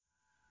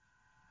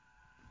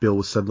Bill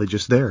was suddenly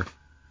just there,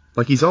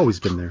 like he's always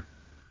been there.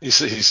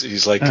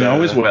 He's like and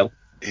always will.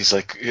 He's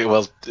like,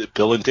 well,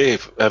 Bill and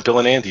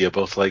Andy are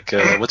both like,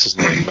 what's his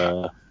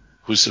name?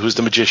 Who's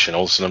the magician?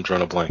 All of a sudden, I'm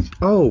drawing a blank.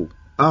 Oh,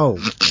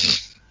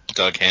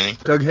 Doug Henning.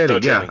 Doug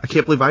Henning. Yeah, Henning. I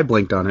can't believe I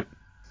blinked on it.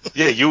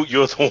 Yeah,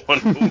 you're the one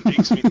who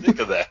makes me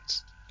think of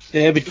that.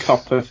 David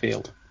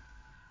Copperfield.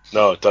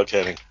 No, Doug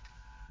Henning.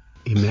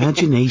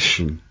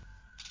 Imagination.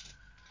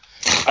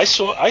 I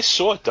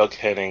saw Doug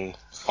Henning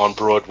on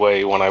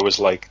Broadway when I was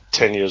like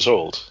 10 years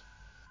old.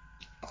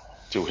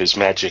 Do his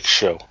magic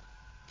show.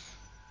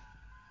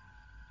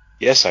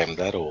 Yes, I'm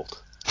that old.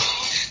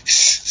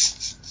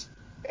 Is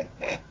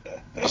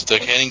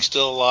Doug Henning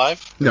still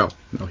alive? No,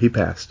 he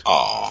passed.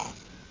 Aw.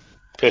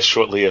 Passed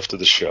shortly after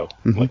the show,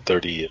 like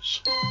 30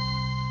 years.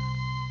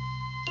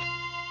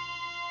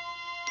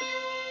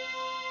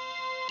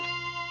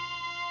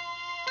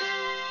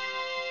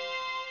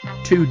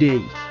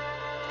 "2D,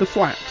 the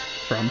Flat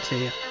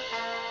Frontier.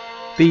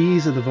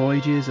 These are the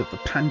voyages of the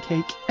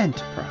Pancake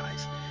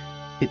Enterprise.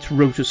 Its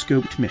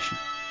rotoscoped mission: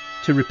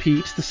 to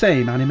repeat the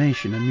same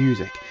animation and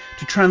music,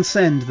 to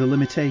transcend the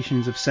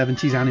limitations of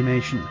 70s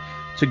animation,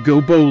 to go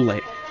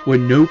boldly where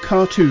no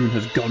cartoon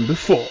has gone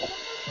before.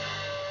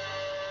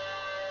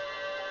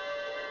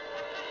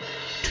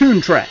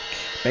 Toon Trek,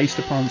 based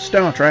upon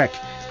Star Trek,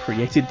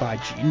 created by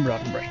Gene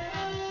Roddenberry.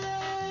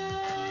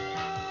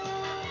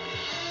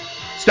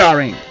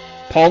 Starring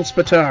Paul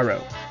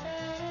Spataro.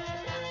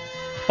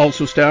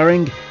 Also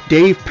starring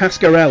Dave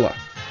Pascarella.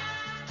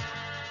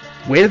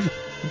 With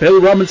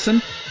Bill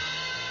Robinson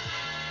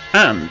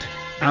and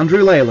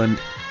Andrew Leyland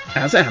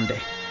as Andy.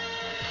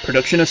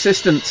 Production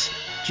assistants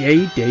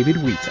J. David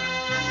Wheater.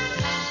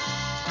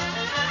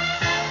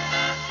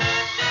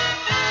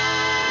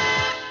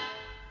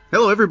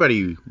 Hello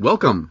everybody,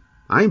 welcome.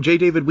 I'm J.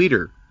 David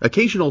Wheater,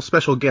 occasional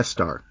special guest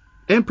star,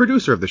 and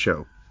producer of the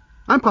show.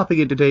 I'm popping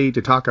in today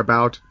to talk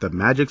about The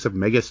Magics of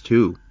Megas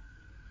 2.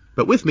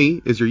 But with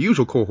me is your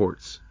usual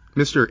cohorts,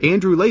 Mr.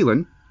 Andrew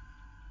Leyland.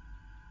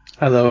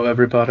 Hello,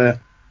 everybody.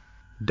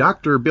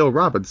 Dr. Bill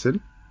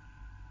Robinson.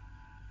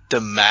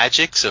 The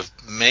Magics of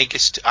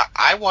Megas.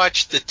 I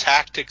watched the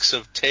Tactics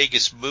of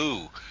Tegus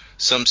Moo,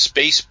 some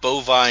space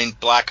bovine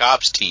black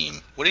ops team.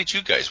 What did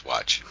you guys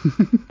watch?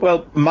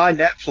 Well, my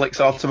Netflix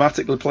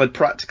automatically played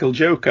Practical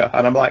Joker,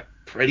 and I'm like,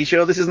 pretty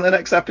sure this isn't the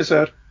next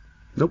episode.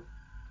 Nope.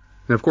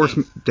 And of course,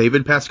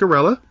 David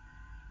Pascarella.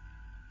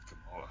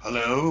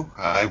 Hello,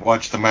 I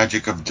watched The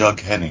Magic of Doug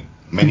Henning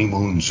many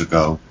moons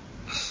ago.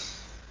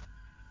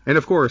 And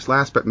of course,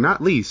 last but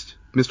not least,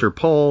 Mr.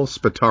 Paul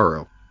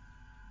Spataro.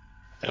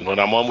 And when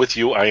I'm on with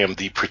you, I am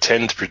the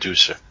pretend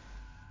producer.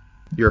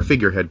 You're a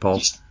figurehead,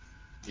 Paul.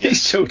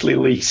 He's totally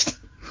leased.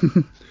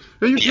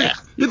 No,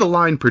 you're the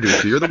line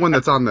producer. You're the one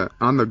that's on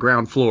the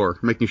ground floor,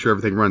 making sure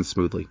everything runs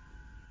smoothly.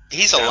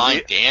 He's a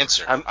line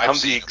dancer. I'm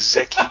the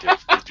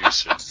executive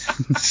producer.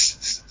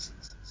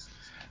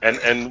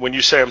 And when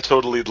you say I'm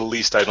totally the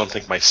least, I don't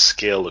think my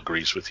scale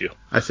agrees with you.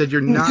 I said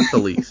you're not the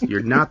least.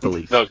 You're not the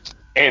least. No,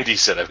 Andy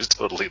said I was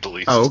totally the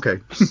least. Oh,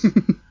 okay.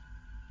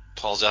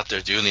 Paul's out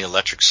there doing the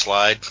electric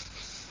slide.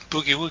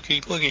 Boogie,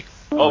 woogie, boogie.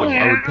 Oh,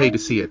 yeah. I would pay to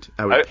see it.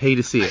 Pay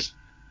to see it.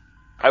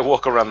 I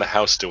walk around the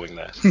house doing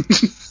that.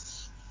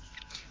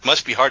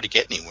 Must be hard to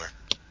get anywhere.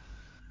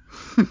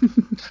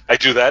 I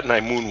do that and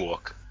I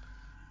moonwalk.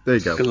 There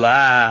you go.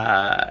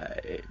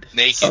 Glide.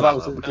 Naked. Oh, that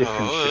was a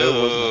different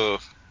show,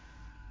 wasn't it?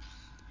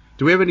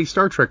 Do we have any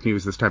Star Trek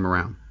news this time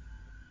around?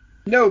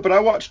 No, but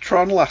I watched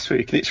Tron last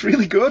week, and it's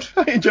really good.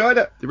 I enjoyed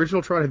it. The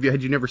original Tron,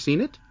 had you never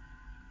seen it?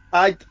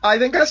 I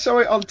think I saw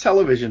it on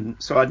television,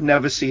 so I'd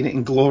never seen it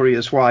in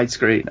glorious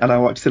widescreen, and I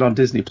watched it on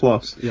Disney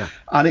Plus. Yeah.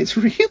 And it's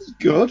really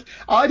good.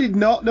 I did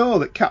not know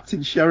that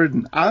Captain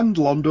Sheridan and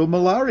Londo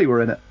Mollari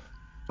were in it.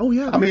 Oh,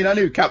 yeah. I mean, I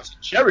knew Captain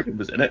Sheridan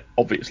was in it,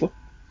 obviously.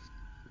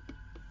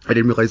 I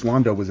didn't realize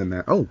Londo was in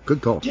that. Oh,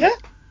 good call. Yeah.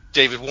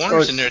 David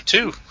Warner's in there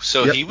too,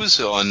 so Yep. He was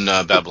on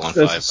Babylon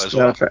 5 as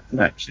Star well. Trek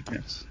connection,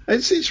 yes.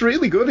 It's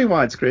really good in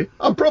widescreen.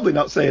 I'm probably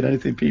not saying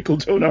anything people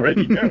don't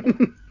already know.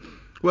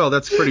 Well,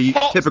 that's pretty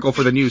typical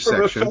for the news For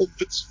section. a film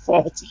that's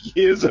 40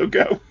 years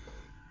ago.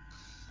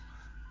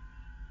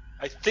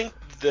 I think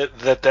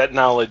that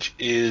knowledge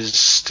is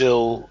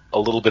still a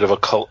little bit of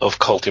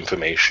cult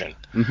information.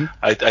 Mm-hmm.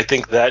 I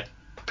think that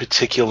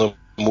particular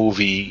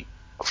movie,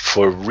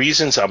 for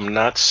reasons I'm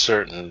not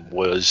certain,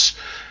 was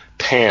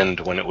panned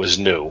when it was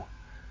new,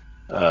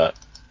 and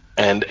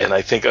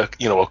I think a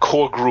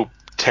core group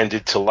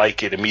tended to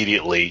like it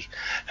immediately,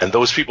 and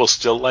those people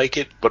still like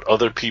it, but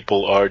other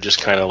people are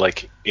just kind of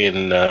like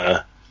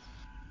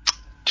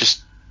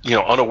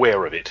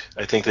unaware of it.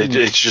 I think that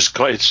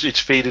it's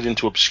faded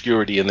into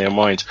obscurity in their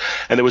minds,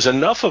 and there was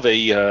enough of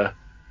a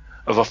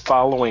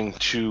following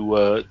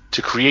to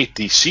create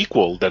the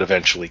sequel that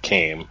eventually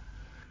came.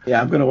 Yeah,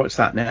 I'm going to watch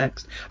that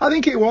next. I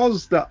think it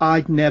was that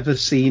I'd never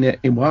seen it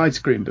in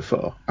widescreen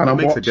before, and I'm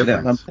makes a watching it and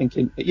I'm difference.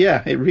 thinking,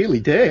 yeah, it really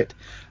did.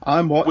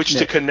 I'm watching Which,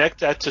 to connect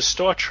that to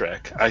Star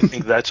Trek, I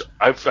think that's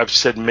I've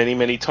said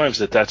many times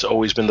that's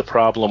always been the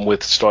problem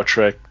with Star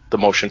Trek the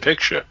motion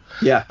picture.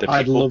 Yeah, That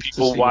I'd love to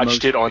people see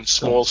watched the it on motion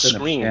small picture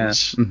cinema,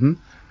 screens Mm-hmm.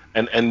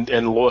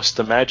 and lost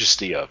the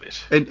majesty of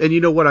it. And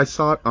you know what? I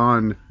saw it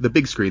on the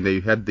big screen. They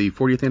had the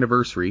 40th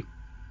anniversary,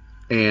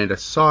 and I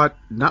saw it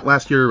not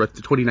last year, but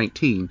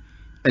 2019,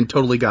 and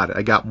totally got it.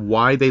 I got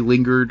why they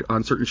lingered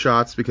on certain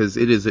shots, because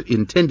it is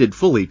intended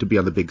fully to be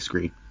on the big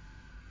screen.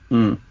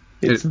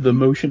 It's the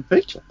motion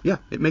picture. Yeah,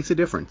 it makes a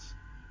difference.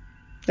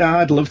 Yeah,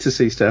 I'd love to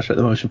see Star Trek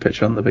the motion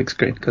picture on the big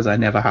screen, because I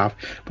never have.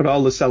 But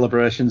all the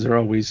celebrations are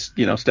always,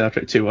 Star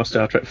Trek 2 or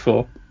Star Trek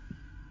 4.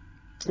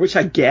 Which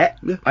I get.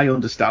 Yeah. I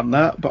understand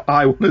that. But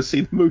I want to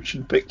see the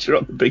motion picture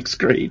on the big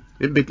screen.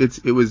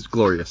 It was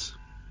glorious.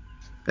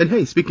 And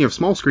hey, speaking of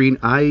small screen,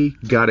 I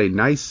got a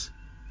nice,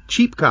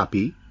 cheap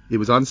copy. It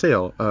was on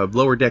sale of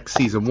Lower Decks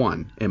Season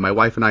 1, and my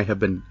wife and I have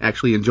been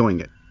actually enjoying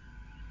it.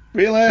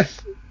 Really?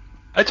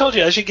 I told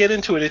you, as you get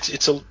into it,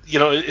 it's a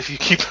if you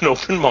keep an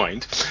open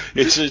mind,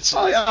 it's.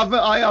 I have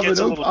gets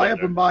a little I have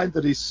a better. mind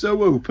that is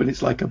so open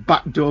it's like a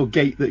backdoor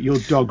gate that your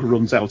dog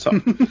runs out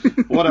of.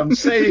 What I'm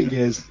saying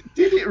is,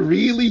 did it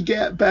really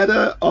get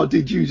better, or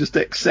did you just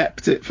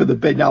accept it for the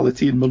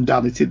banality and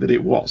mundanity that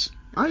it was?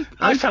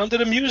 I found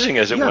it amusing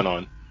as it Yeah. went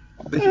on.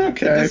 It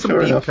did some fair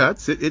deep enough.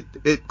 cuts.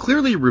 It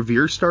clearly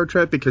reveres Star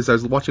Trek, because I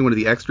was watching one of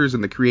the extras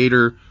and the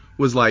creator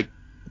was like,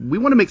 we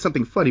want to make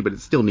something funny, but it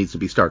still needs to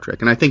be Star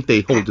Trek. And I think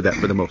they hold to that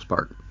for the most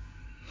part.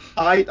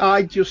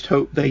 I just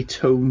hope they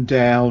tone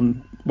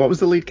down. What was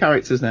the lead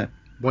character's name?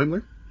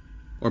 Boimler?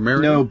 Or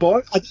Mariner?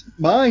 No, I didn't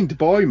mind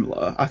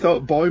Boimler. I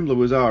thought Boimler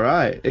was all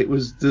right. It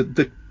was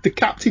the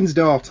captain's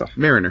daughter,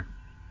 Mariner.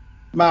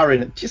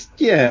 Mariner. Just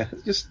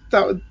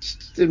that.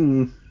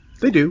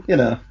 They do.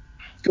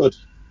 Good.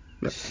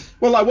 Yeah.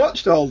 Well, I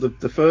watched all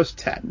the first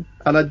 10,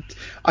 and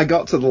I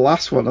got to the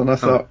last one, and I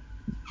thought,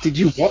 did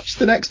you watch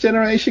The Next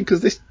Generation?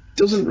 Because this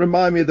doesn't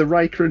remind me of the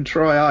Riker and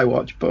Troy I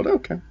watched, but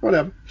okay,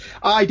 whatever.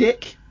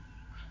 Dick.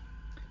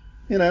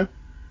 To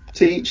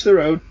each their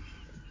own.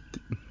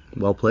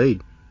 Well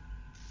played.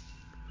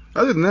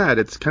 Other than that,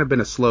 it's kind of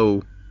been a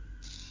slow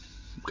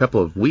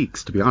couple of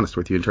weeks, to be honest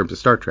with you, in terms of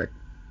Star Trek.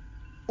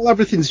 Well,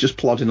 everything's just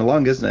plodding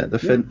along, isn't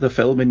it? The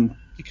filming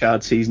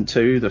Picard Season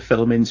 2, the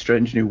filming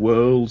Strange New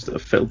Worlds,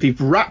 they've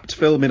wrapped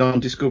filming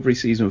on Discovery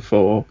Season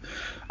 4.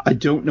 I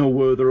don't know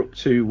where they're up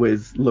to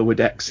with Lower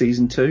Decks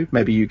Season 2.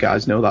 Maybe you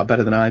guys know that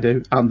better than I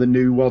do. And the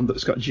new one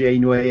that's got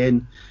Janeway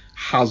in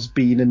has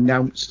been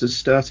announced as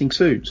starting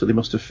soon, so they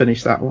must have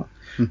finished that one.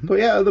 Mm-hmm. But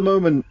yeah, at the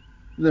moment,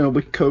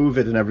 with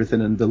COVID and everything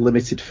and the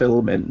limited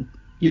filming,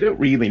 you don't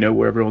really know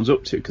where everyone's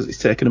up to, because it's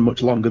taken them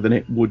much longer than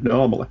it would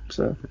normally.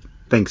 So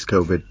Thanks,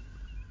 COVID.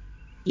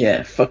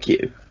 yeah, fuck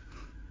you.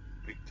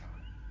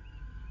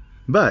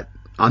 But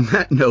on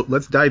that note,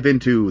 let's dive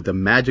into the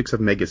magics of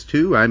Megas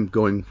 2. I'm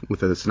going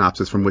with a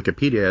synopsis from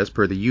Wikipedia as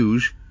per the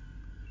usual.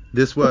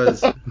 This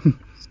was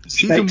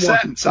season Makes 1.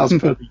 sense, as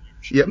per the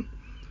Yep.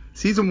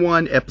 Season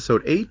 1,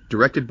 Episode 8,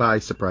 directed by,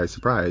 surprise,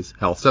 surprise,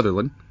 Hal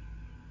Sutherland.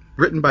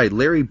 Written by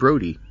Larry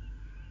Brody.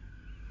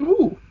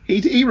 Ooh,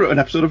 he wrote an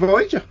episode of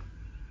Voyager.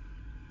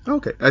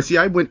 Okay. I see.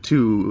 I went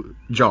to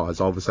Jaws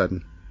all of a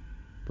sudden.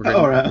 We're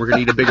All right. gonna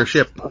need a bigger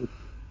ship.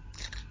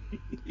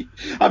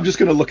 I'm just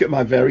going to look at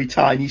my very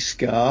tiny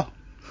scar.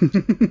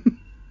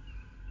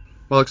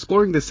 While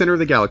exploring the center of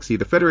the galaxy,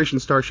 the Federation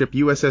starship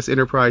USS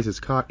Enterprise is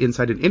caught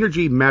inside an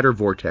energy matter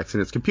vortex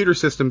and its computer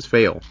systems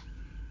fail.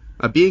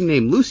 A being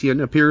named Lucian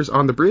appears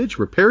on the bridge,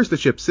 repairs the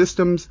ship's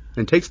systems,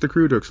 and takes the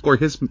crew to explore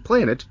his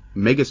planet,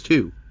 Megas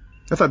 2.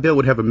 I thought Bill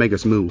would have a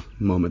Megas Moo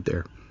moment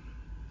there.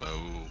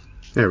 Oh.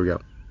 There we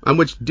go. On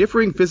which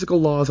differing physical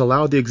laws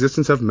allow the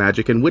existence of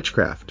magic and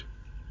witchcraft.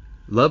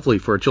 Lovely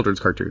for a children's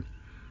cartoon.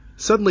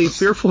 Suddenly,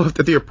 fearful of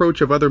the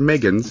approach of other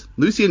Megans,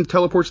 Lucian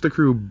teleports the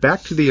crew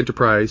back to the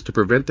Enterprise to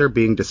prevent their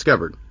being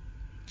discovered.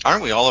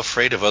 Aren't we all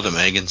afraid of other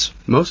Megans?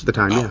 Most of the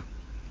time, yeah.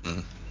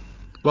 Mhm.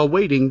 While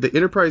waiting, the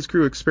Enterprise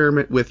crew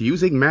experiment with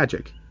using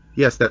magic.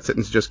 Yes, that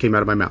sentence just came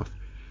out of my mouth.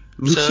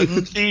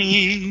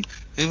 Suddenly.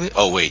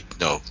 Oh, wait.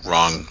 No.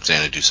 Wrong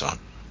Xanadu song.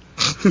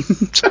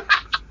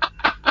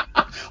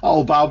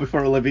 I'll bow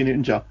before Olivia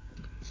Newton-John.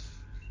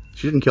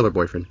 She didn't kill her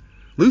boyfriend.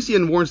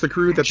 Lucian warns the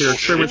crew that their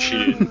experiment...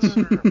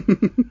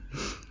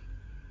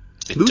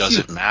 It Lucian-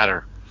 doesn't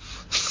matter.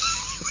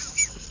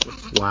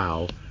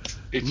 Wow.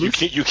 You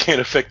can't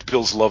affect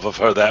Bill's love of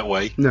her that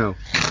way. No.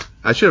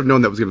 I should have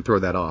known that was going to throw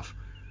that off.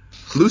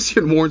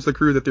 Lucian warns the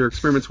crew that their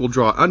experiments will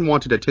draw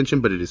unwanted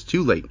attention, but it is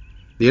too late.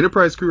 The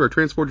Enterprise crew are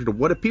transported to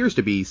what appears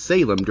to be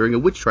Salem during a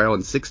witch trial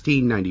in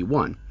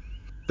 1691.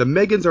 The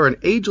Megans are an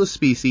ageless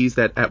species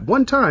that at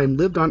one time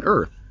lived on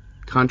Earth.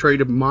 Contrary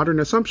to modern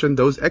assumption,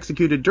 those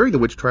executed during the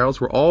witch trials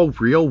were all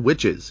real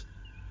witches,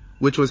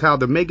 which was how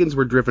the Megans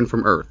were driven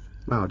from Earth.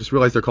 Wow, I just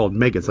realized they're called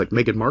Megans, like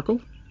Meghan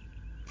Markle?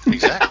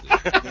 Exactly.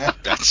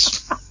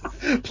 That's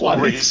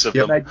Race of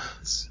Yep. them.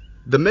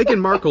 The Meghan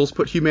Markles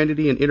put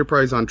humanity and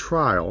Enterprise on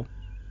trial.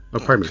 Oh,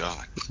 pardon me.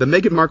 God. The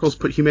Meghan Markles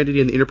put humanity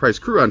and the Enterprise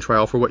crew on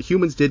trial for what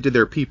humans did to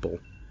their people.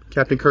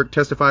 Captain Kirk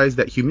testifies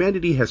that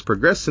humanity has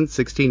progressed since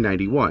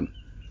 1691.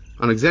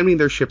 On examining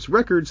their ship's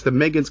records, the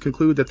Megans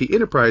conclude that the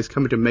Enterprise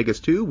coming to Megas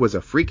 2 was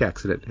a freak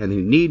accident, and they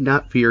need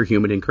not fear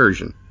human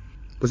incursion.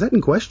 Was that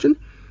in question?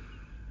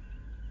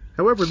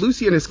 However,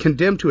 Lucien is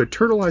condemned to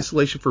eternal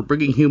isolation for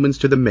bringing humans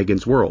to the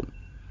Megans world.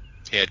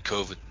 He had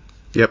COVID.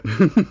 Yep.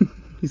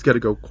 He's got to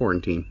go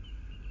quarantine.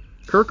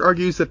 Kirk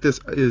argues that this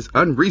is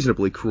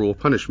unreasonably cruel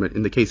punishment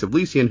in the case of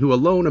Lucien, who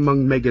alone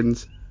among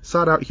Megans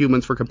sought out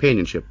humans for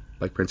companionship,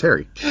 like Prince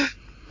Harry.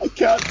 I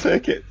can't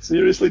take it.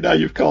 Seriously, now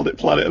you've called it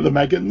Planet of the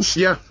Megans.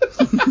 Yeah.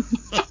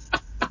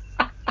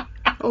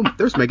 Oh,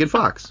 there's Megan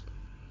Fox.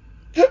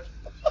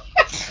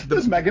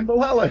 There's Megan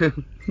Mullally.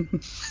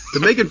 The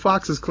Megan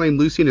Foxes claim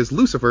Lucien is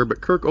Lucifer, but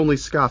Kirk only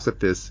scoffs at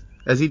this,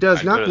 as he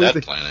does not believe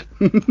that planet.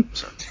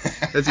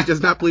 as he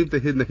does not believe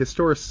in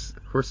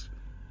the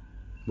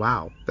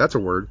wow, that's a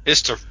word.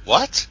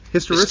 What?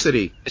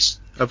 Historicity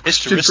of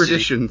Christian historicity.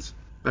 traditions.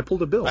 I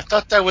pulled a bill. I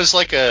thought that was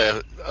like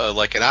an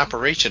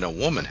operation a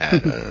woman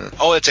had.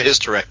 Oh, it's a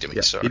hysterectomy.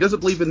 Yeah, Sorry. he doesn't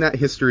believe in that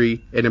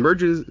history and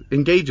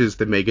engages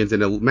the Megans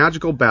in a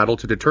magical battle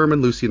to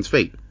determine Lucien's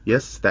fate.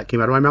 Yes, that came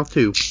out of my mouth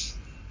too.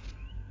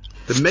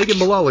 The Megan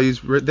Mullallies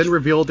then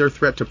revealed their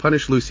threat to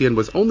punish Lucien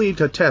was only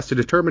a test to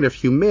determine if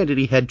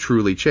humanity had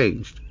truly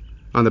changed.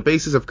 On the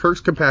basis of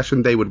Kirk's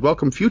compassion, they would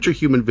welcome future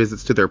human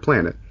visits to their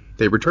planet.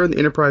 They returned the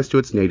Enterprise to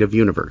its native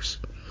universe.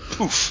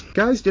 Oof.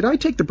 Guys, did I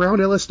take the brown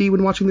LSD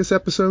when watching this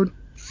episode?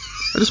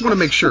 I just want to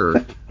make sure.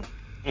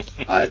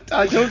 I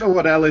don't know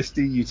what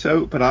LSD you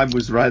took, but I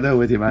was right there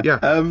with you, man. Yeah.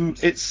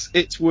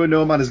 It's Where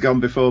No Man Has Gone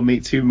Before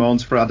Meets Who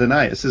Mourns for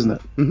Adonais, isn't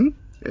it? Mm-hmm.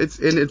 It's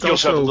You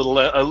also have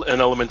also an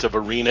element of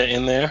Arena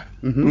in there.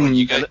 Mm-hmm. When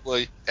you got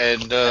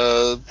and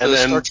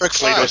then Star Trek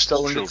Plato 5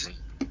 Stepchildren.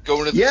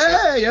 going to the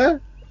Yeah.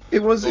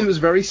 It was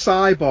very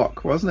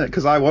Cybok, wasn't it?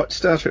 Because I watched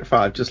Star Trek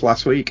 5 just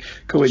last week,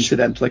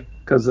 coincidentally,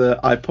 because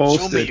I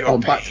posted your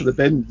on Back pain. to the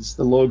Bins,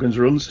 the Logan's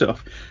Run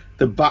stuff.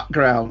 The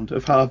background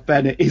of Harv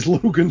Bennett is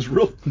Logan's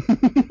Run.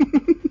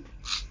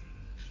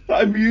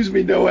 That amused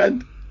me no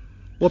end.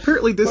 Well,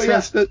 apparently this Well,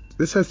 yeah,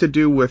 this has to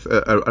do with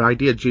an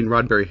idea Gene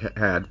Roddenberry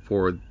had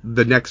for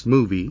the next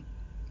movie,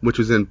 which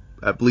was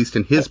at least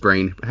in his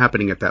brain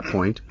happening at that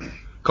point,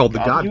 called the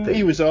God he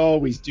Thing. was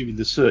always doing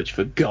the search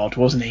for God,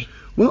 wasn't he?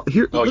 Well,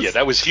 here. Oh let's yeah,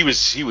 that was he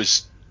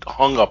was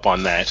hung up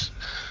on that.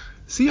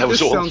 see if that was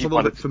this all sounds he a little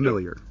wanted bit to do.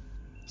 familiar.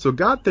 So,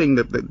 God Thing,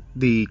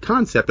 the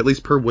concept, at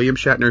least per William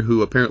Shatner,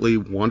 who apparently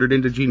wandered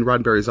into Gene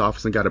Roddenberry's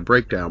office and got a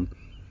breakdown.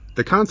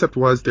 The concept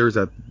was there's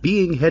a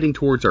being heading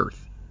towards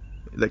Earth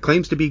that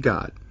claims to be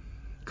God.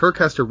 Kirk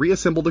has to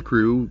reassemble the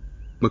crew.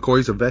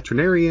 McCoy's a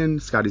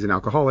veterinarian, Scotty's an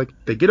alcoholic.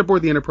 They get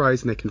aboard the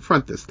Enterprise and they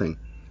confront this thing,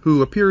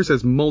 who appears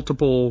as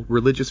multiple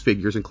religious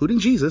figures, including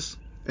Jesus,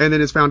 and then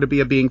is found to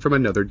be a being from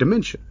another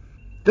dimension.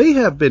 They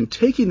have been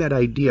taking that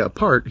idea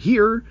apart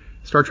here.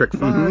 Star Trek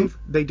 5,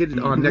 they did it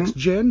on Next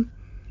Gen.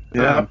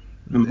 Yeah,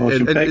 the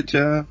motion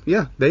picture.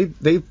 Yeah,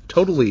 they've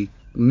totally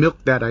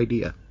milked that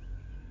idea.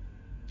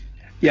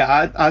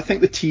 Yeah, I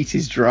think the teat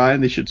is dry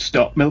and they should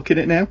stop milking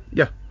it now.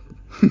 Yeah.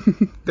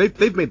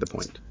 they've made the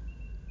point.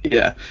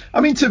 Yeah.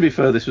 I mean, to be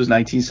fair, this was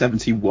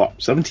 1970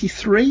 what?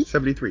 73?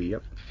 73,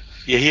 yep.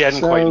 Yeah, he hadn't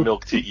So- quite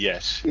milked it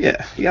yet.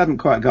 Yeah, he hadn't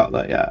quite got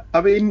that yet.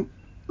 I mean,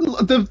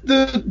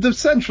 the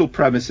central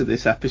premise of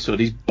this episode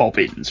is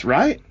bobbins,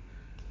 right?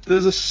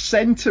 There's a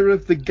center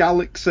of the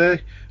galaxy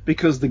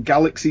because the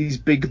galaxy's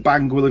Big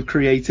Bang will have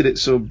created it.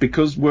 So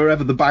because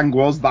wherever the bang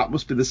was, that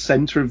must be the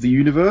center of the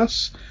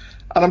universe.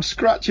 And I'm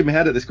scratching my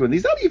head at this going,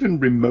 is that even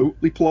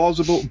remotely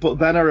plausible? But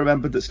then I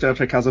remembered that Star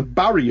Trek has a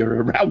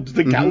barrier around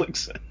the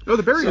galaxy. Oh,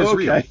 the barrier is So,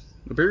 real. okay.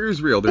 The barrier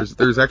is real.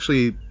 There's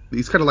actually,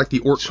 it's kind of like the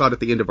Oort cloud at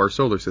the end of our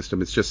solar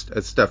system. It's just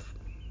as stuff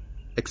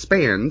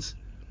expands,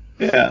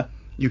 Yeah.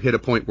 you hit a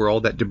point where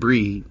all that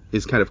debris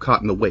is kind of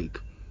caught in the wake.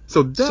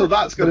 So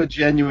that's got a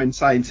genuine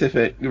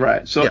scientific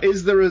right. So Yeah.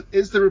 is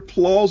there a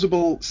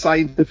plausible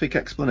scientific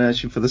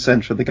explanation for the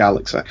center of the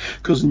galaxy?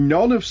 Because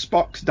none of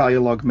Spock's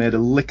dialogue made a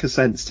lick of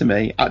sense to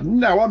me.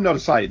 No, I'm not a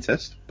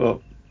scientist,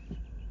 but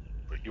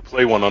You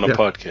play one on a Yeah.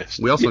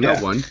 podcast. we also Yeah.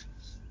 know one.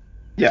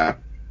 yeah.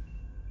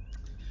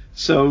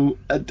 So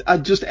I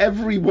just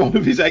every one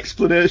of his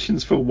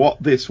explanations for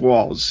what this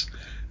was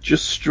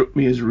just struck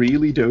me as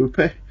really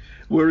dopey.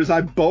 Whereas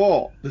I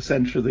bought the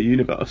center of the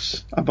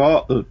universe, I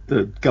bought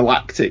the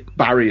galactic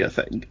barrier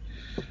thing.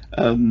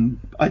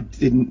 I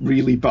didn't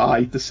really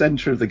buy the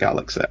center of the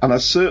galaxy, and I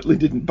certainly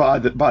didn't buy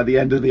that by the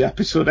end of the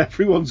episode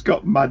everyone's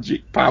got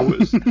magic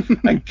powers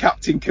and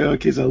Captain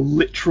Kirk is a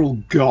literal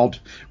god,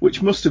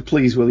 which must have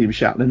pleased William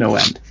Shatner no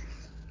end.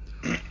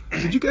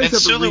 Did you guys And ever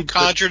Sulu read?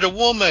 conjured a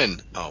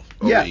woman. Oh,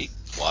 Yeah. wait,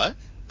 what?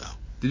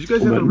 Did you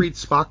guys ever Woman. read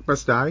Spock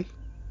Must Die,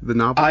 the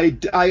novel?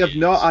 I have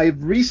not. I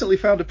recently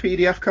found a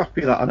PDF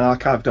copy of that on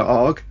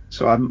archive.org,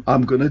 so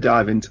I'm going to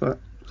dive into it.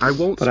 I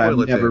won't But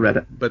spoil I've it. never then, read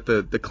it. But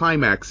the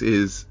climax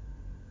is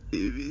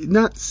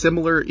not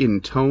similar in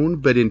tone,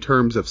 but in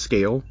terms of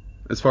scale,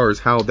 as far as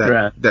how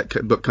Right.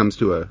 that book comes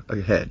to a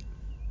head.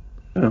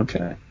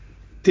 Okay.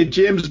 Did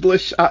James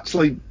Blish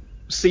actually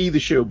see the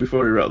show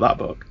before he wrote that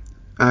book?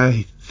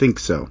 I think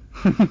so.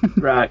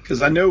 Right,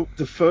 because I know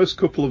the first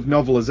couple of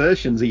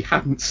novelizations he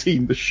hadn't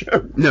seen the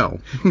show. No.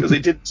 Because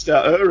it didn't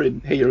start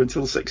airing here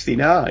until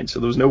 1969, so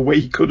there was no way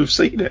he could have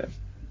seen it.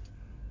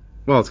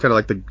 Well, it's kind of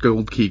like the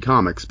Gold Key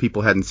comics.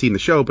 People hadn't seen the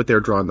show, but they were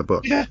drawing the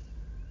book. Yeah.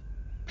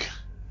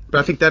 But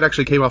I think that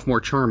actually came off more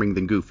charming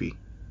than Goofy.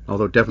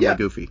 Although definitely Yeah.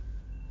 Goofy.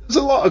 There's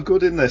a lot of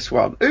good in this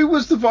one. Who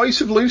was the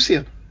voice of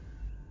Lucian?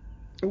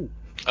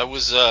 I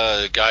was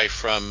a guy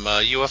from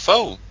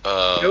UFO.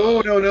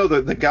 No.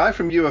 The guy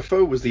from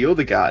UFO was the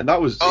other guy, and that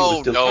was.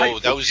 Oh, it was no,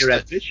 that was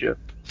Ed Bishop.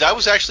 That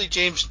was actually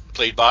James,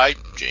 played by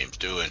James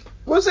Doohan.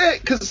 Was it?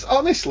 Because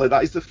honestly,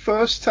 that is the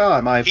first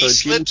time I've He heard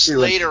slips James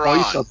Doohan's later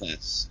voice on.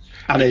 this.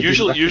 And I didn't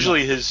recognize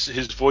Usually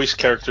his voice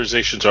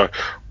characterizations are,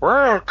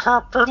 well,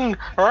 Captain,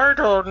 I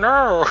don't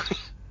know.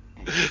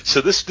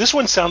 So this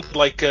one sounded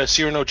like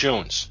Cyrano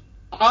Jones.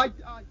 I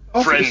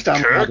Friend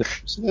Kirk.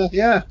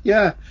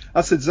 Yeah.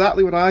 That's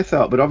exactly what I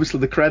thought. But obviously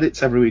the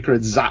credits every week are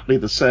exactly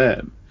the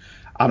same.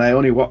 And I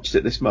only watched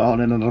it this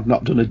morning, and I've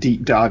not done a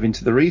deep dive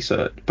into the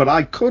research. But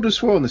I could have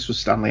sworn this was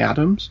Stanley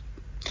Adams.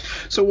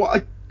 So what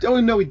I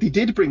don't know, they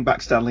did bring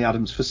back Stanley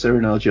Adams for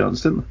Cyrano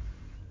Jones, didn't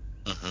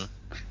they? Mm-hmm.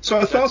 So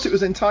I thought it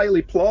was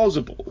entirely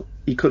plausible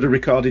he could have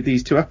recorded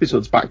these two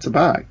episodes back to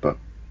back, but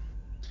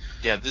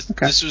Yeah,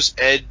 this was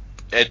Ed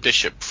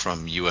Bishop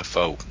from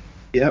UFO.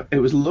 yeah, it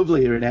was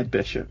lovely hearing Ed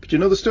Bishop. Do you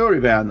know the story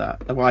behind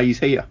that? And why he's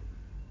here?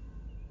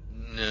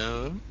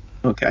 No.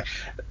 Okay.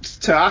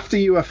 So after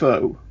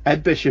UFO,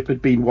 Ed Bishop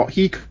had been what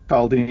he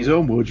called, in his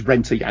own words,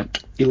 rent-a-yank.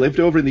 He lived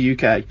over in the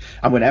UK,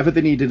 and whenever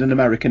they needed an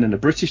American in a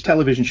British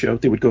television show,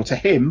 they would go to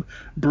him,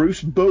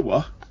 Bruce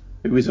Bower,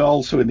 who is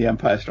also in The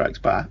Empire Strikes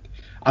Back,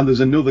 and there's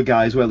another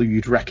guy as well who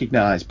you'd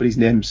recognise, but his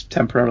name's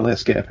temporarily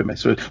escaping me.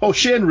 So,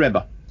 Shane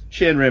Rimmer.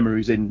 Shane Rimmer,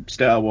 who's in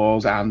Star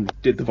Wars and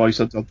did the voice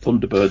of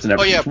Thunderbirds and everything.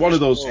 Oh yeah, It's one of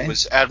those.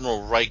 was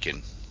Admiral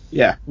Riken.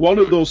 Yeah, one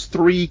of those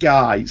three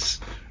guys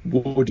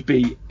would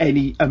be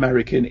any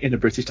American in a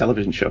British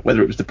television show,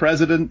 whether it was the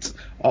president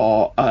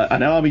or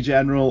an army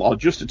general or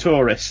just a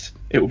tourist.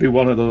 It would be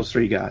one of those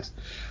three guys.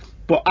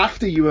 But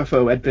after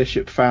UFO, Ed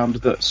Bishop found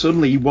that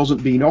suddenly he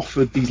wasn't being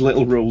offered these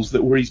little roles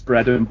that were his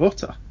bread and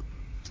butter.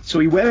 So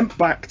he went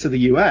back to the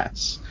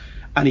US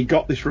and he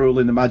got this role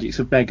in The Magics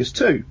of Megas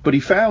 2. But he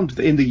found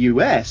that in the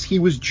US, he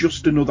was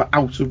just another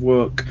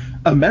out-of-work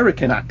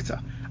American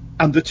actor.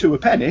 And the two a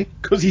penny,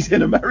 because he's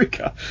in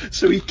America.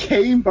 So he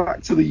came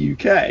back to the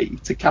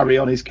UK to carry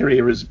on his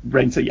career as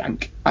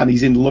Rent-a-Yank, and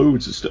he's in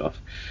loads of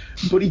stuff.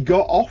 But he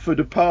got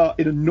offered a part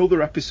in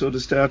another episode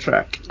of Star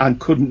Trek and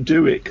couldn't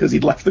do it because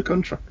he'd left the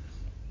country.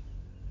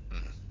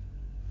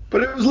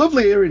 But it was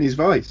lovely hearing his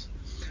voice.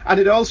 And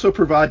it also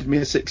provided me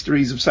a 6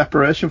 degrees of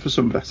separation for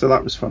somebody, so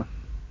that was fun.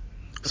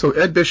 So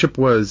Ed Bishop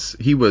was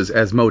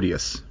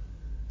Asmodeus.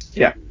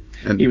 Yeah.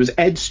 And he was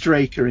Ed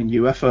Straker in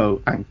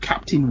UFO and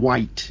Captain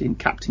White in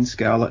Captain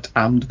Scarlet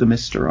and the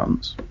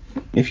Mysterons,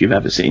 if you've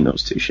ever seen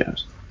those two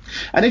shows.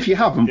 And if you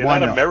haven't, You're why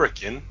not not?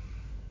 American.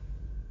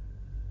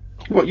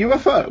 What,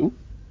 UFO?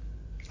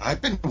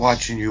 I've been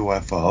watching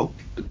UFO.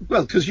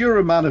 Well, because you're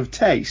a man of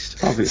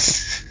taste,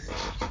 obviously.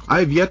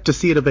 I've yet to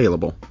see it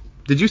available.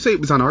 Did you say it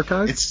was on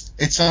Archive?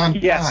 It's on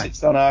Yes, Prime.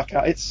 it's on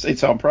Archive.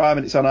 It's on Prime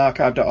and it's on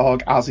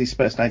archive.org as is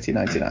Space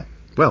 1999.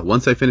 Well,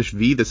 once I finish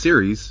V the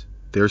series,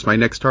 there's my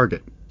next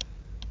target.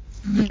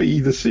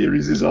 The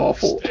series is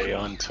awful. Stay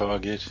on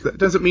target. That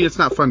doesn't mean it's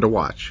not fun to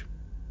watch.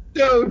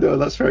 No,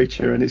 that's very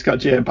true. And it's got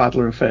Jane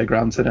Badler and Faye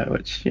Grant in it,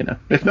 which, you know,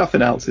 if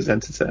nothing else, is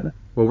entertaining.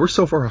 Well, we're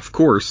so far off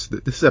course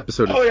that this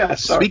episode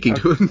is speaking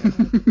to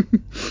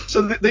it.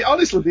 So,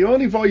 honestly, the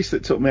only voice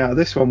that took me out of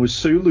this one was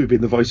Sulu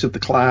being the voice of the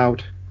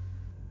Cloud.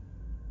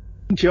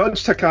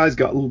 George Takei's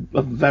got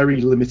a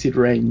very limited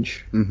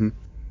range. Mm-hmm.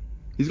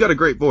 He's got a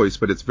great voice,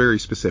 but it's very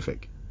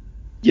specific.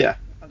 Yeah,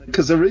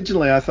 because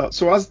originally I thought,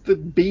 so as the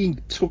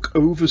being took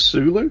over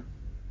Sulu?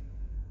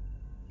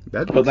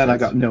 That But makes then I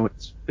sense. got, no,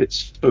 it's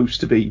supposed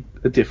to be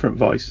a different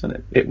voice,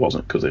 and it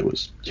wasn't, because it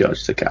was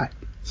George Takei.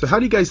 So how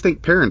do you guys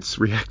think parents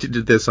reacted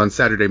to this on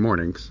Saturday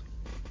mornings?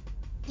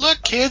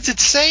 Look, kids,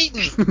 it's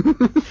Satan.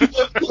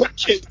 Look,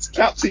 kids,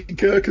 Captain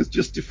Kirk has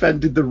just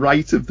defended the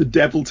right of the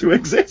devil to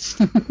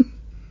exist.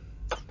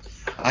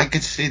 I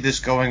could see this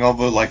going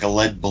over like a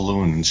lead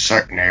balloon in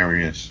certain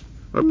areas.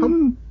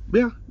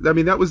 Yeah, I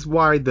mean, that was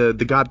why the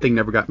God thing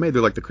never got made.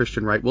 They're like, the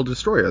Christian right will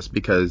destroy us,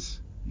 because,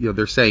 you know,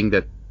 they're saying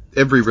that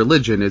every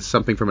religion is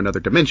something from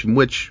another dimension,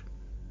 which,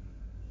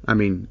 I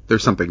mean,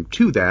 there's something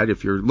to that.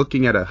 If you're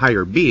looking at a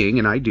higher being,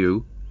 and I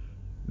do,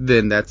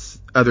 then that's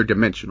other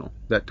dimensional.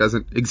 That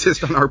doesn't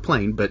exist on our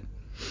plane, but...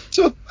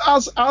 So,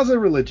 as a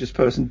religious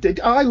person,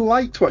 I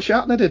liked what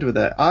Shatner did with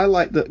it. I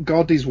like that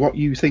God is what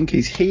you think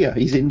he's here.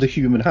 He's in the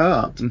human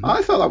heart. Mm-hmm.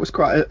 I thought that was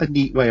quite a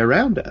neat way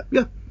around it.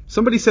 Yeah.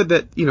 Somebody said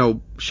that, you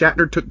know,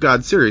 Shatner took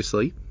God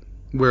seriously,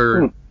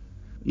 where,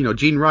 you know,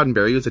 Gene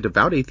Roddenberry was a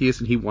devout atheist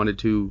and he wanted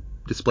to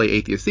display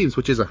atheist themes,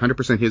 which is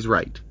 100% his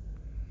right.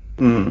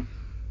 Mm.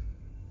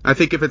 I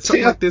think if it's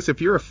something like this,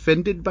 if you're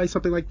offended by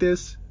something like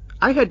this,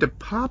 I had to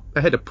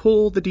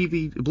pull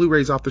the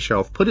Blu-rays off the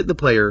shelf, put it in the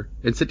player,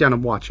 and sit down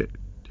and watch it.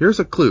 Here's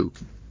a clue.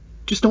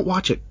 Just don't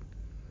watch it.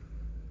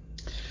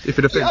 If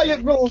it offends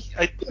Yeah, well,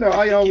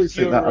 I always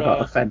think that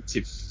about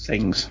offensive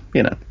things,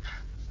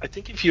 I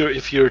think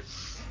if you're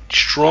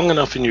strong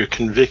enough in your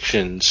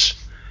convictions,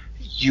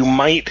 you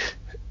might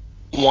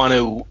want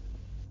to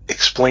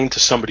explain to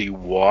somebody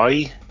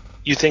why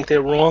you think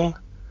they're wrong,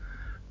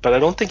 but I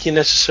don't think you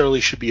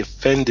necessarily should be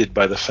offended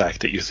by the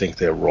fact that you think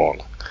they're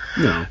wrong.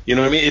 No. You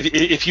know what I mean?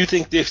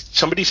 If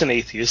somebody's an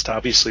atheist,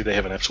 obviously they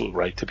have an absolute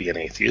right to be an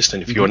atheist,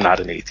 and if you're not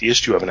an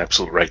atheist, you have an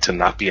absolute right to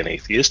not be an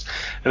atheist.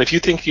 And if you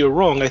think you're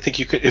wrong, I think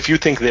you could. If you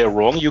think they're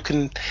wrong, you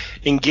can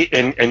engage,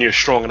 and you're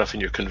strong enough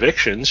in your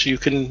convictions, you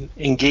can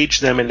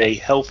engage them in a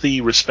healthy,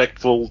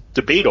 respectful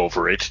debate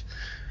over it.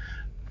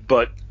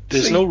 But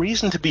there's no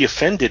reason to be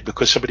offended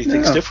because somebody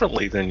thinks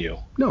differently than you.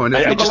 No, and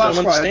I just don't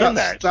understand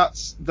that.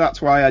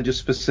 That's why I just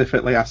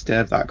specifically asked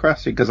Dave that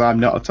question, because I'm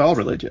not at all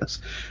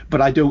religious.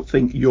 But I don't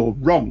think you're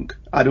wrong.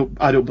 I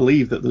don't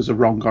believe that there's a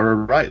wrong or a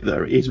right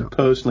there. It is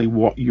personally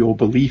what your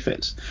belief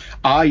is.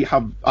 I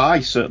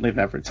certainly have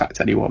never attacked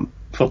anyone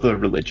for their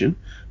religion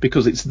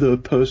because it's their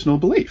personal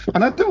belief,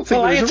 and I don't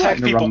think I there's a right attack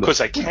and a people wrong.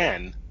 because I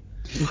can.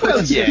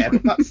 Well, yeah,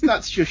 but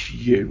that's just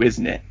you,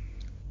 isn't it?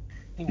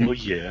 Well,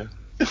 yeah.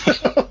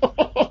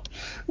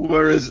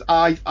 Whereas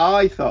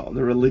I thought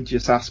the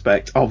religious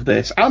aspect of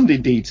this, and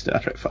indeed Star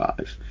Trek V,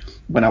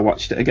 when I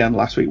watched it again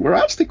last week, were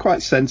actually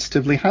quite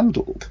sensitively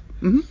handled.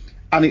 Mm-hmm.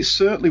 And it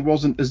certainly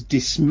wasn't as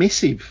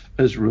dismissive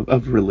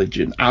of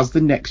religion as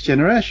the Next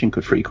Generation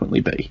could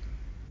frequently be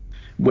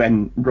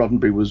when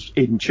Roddenberry was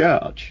in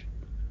charge.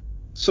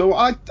 So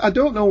I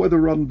don't know whether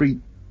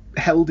Roddenberry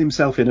held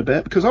himself in a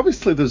bit, because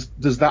obviously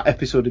there's that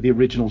episode of the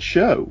original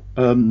show.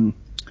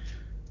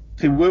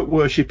 They weren't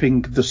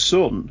worshipping the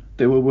sun;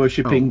 they were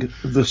worshipping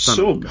the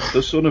Son,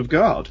 the Son of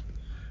God,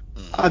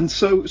 and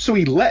so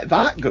he let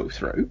that go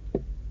through.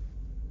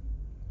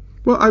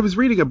 Well, I was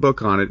reading a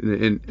book on it,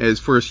 and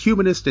as for as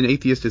humanist and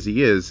atheist as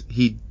he is,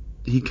 he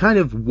kind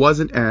of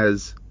wasn't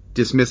as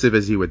dismissive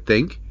as you would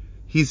think.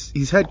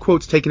 He's had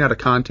quotes taken out of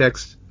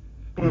context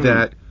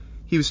that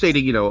he was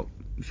stating, if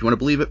you want to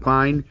believe it,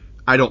 fine.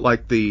 I don't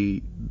like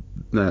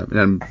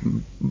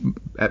I'm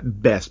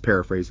at best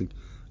paraphrasing,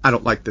 I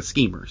don't like the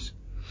schemers.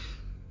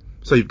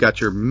 So you've got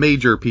your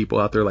major people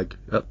out there like,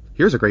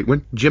 here's a great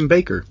one, Jim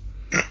Baker.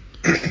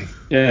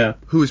 Yeah.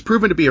 Who is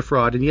proven to be a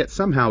fraud and yet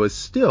somehow is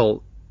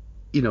still,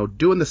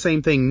 doing the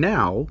same thing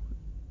now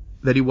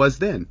that he was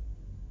then.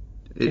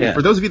 Yeah.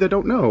 For those of you that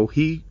don't know,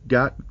 he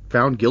got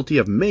found guilty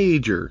of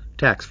major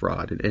tax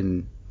fraud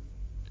and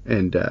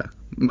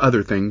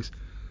other things.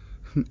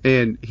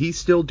 And he's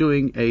still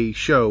doing a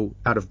show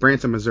out of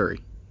Branson, Missouri.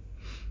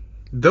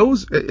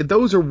 Those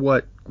are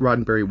what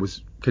Roddenberry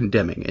was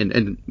condemning,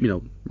 and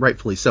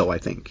rightfully so, I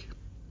think.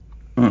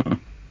 See,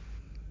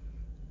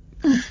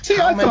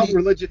 I thought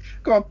religion.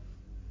 Go on.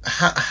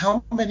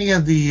 How many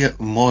of the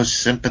more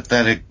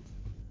sympathetic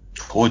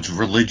towards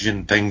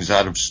religion things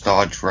out of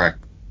Star Trek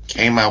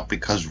came out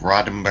because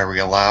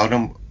Roddenberry allowed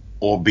them,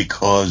 or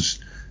because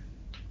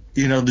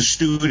the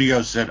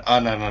studio said, "Oh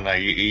no,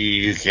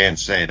 you can't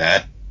say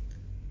that."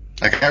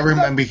 Like I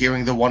remember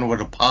hearing the one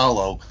with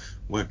Apollo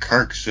where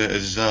Kirk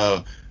says,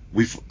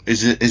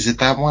 is it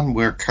that one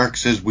where Kirk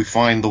says we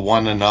find the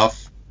one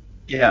enough?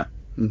 Yeah.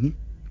 Mm-hmm.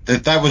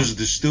 That was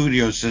the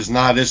studio says,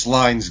 nah, this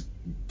line's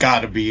got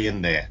to be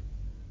in there.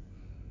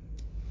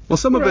 Well,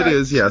 some of it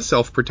is,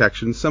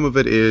 self-protection. Some of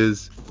it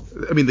is,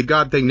 the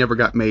God thing never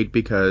got made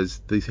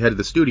because the head of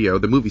the studio,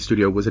 the movie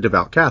studio, was a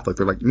devout Catholic.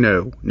 They're like,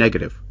 no,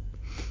 negative.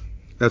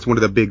 That's one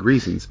of the big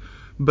reasons.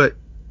 But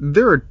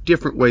there are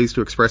different ways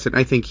to express it. And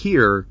I think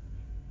here,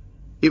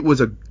 it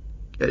was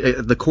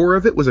the core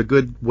of it was a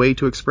good way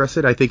to express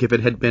it. I think if it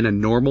had been a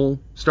normal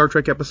Star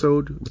Trek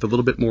episode with a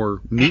little bit more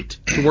meat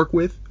to work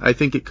with, I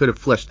think it could have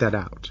fleshed that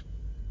out.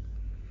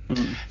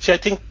 See, I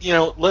think,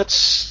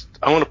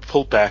 I want to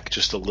pull back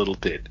just a little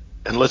bit,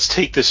 and let's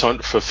take this on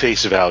for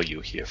face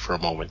value here for a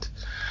moment.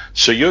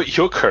 So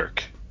you're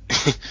Kirk,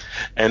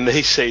 and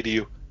they say to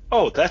you,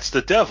 oh, that's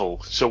the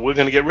devil, so we're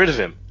going to get rid of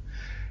him.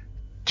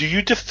 Do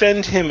you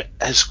defend him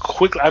as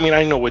quickly?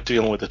 I know we're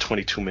dealing with a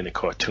 22-minute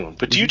cartoon,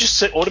 but do you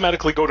just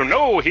automatically go to,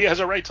 no, he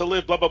has a right to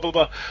live, blah, blah, blah,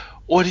 blah?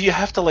 Or do you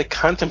have to,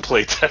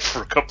 contemplate that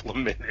for a couple of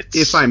minutes?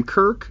 If I'm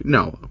Kirk,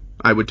 no.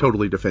 I would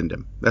totally defend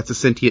him. That's a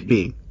sentient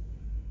being.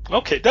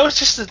 Okay, that was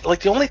just,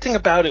 the only thing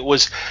about it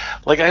was,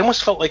 I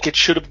almost felt like it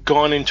should have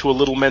gone into a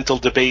little mental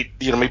debate,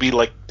 maybe,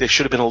 there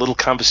should have been a little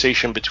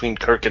conversation between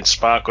Kirk and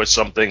Spock or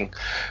something,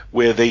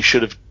 where they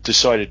should have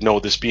decided, no,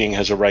 this being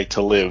has a right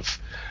to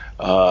live,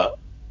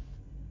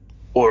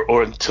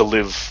 or to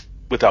live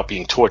without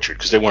being tortured,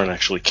 because they weren't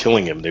actually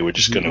killing him. They were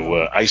just going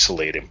to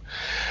isolate him.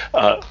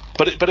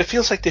 But it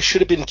feels like there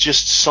should have been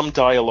just some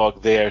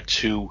dialogue there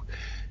to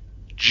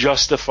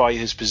justify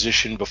his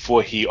position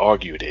before he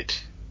argued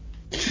it.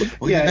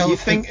 Well, you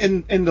think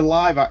in the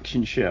live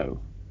action show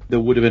there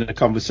would have been a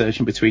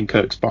conversation between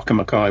Kirk, Spock, and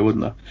McCoy,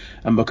 wouldn't there?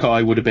 And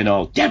McCoy would have been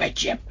all, damn it,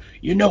 Jim,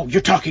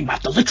 you're talking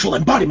about the literal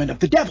embodiment of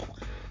the devil.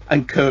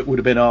 And Kirk would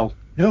have been all,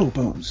 no,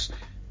 Bones,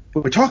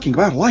 we're talking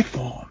about a life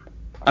form.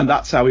 And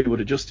that's how he would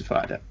have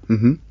justified it.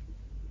 Mm-hmm.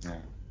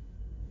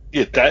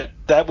 Yeah,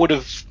 that would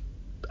have,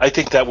 I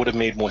think that would have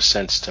made more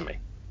sense to me.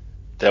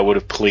 That would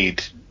have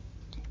played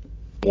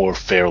more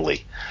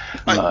fairly.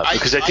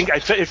 Because I think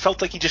it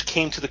felt like he just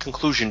came to the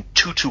conclusion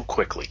too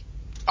quickly.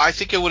 I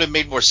think it would have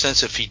made more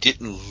sense if he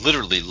didn't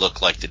literally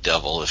look like the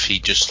devil, if he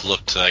just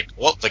looked like,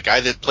 well, the guy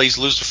that plays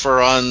Lucifer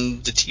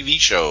on the TV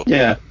show.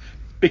 Yeah,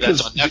 because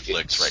that's on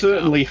Netflix right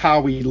certainly now.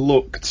 how he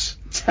looked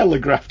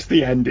telegraphed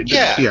the ending.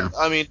 Yeah.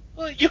 I mean,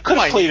 well, you could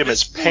have played him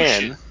as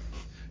Pan.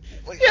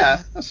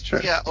 Yeah, that's true.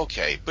 Yeah,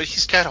 okay, but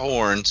he's got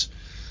horns.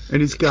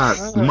 And he's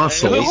got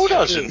muscles. Who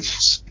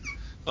doesn't?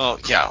 Oh,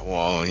 yeah,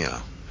 well, yeah.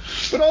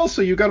 But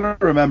also, you've got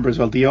to remember as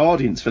well, the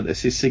audience for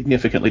this is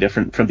significantly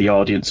different from the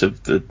audience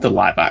of the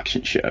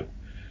live-action show.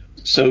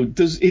 So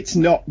it's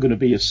not going to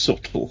be as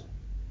subtle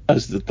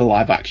as the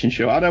live-action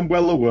show. And I'm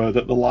well aware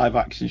that the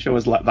live-action show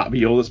has let that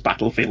be all this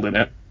Battlefield in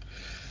it.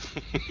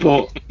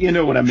 But you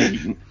know what I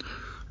mean.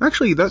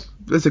 Actually, that's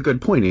a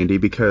good point, Andy,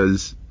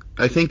 because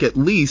I think at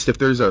least if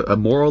there's a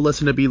moral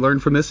lesson to be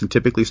learned from this, and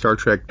typically Star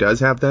Trek does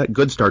have that,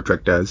 good Star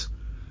Trek does,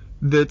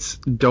 that's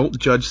don't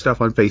judge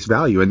stuff on face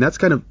value, and that's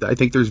kind of, I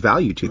think there's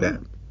value to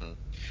that.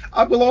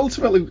 Well,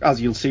 ultimately,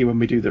 as you'll see when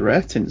we do the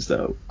ratings,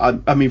 though,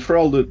 I mean, for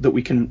all that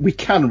we can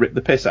rip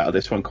the piss out of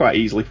this one quite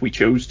easily if we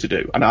chose to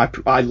do, and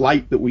I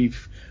like that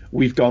we've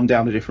gone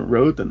down a different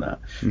road than that.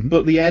 Mm-hmm.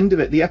 But the end of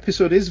it, the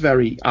episode is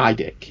very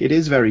IDIC. It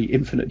is very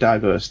infinite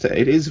diversity.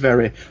 It is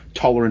very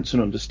tolerance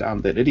and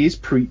understanding. It is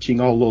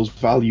preaching all those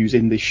values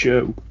in this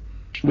show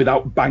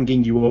without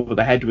banging you over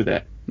the head with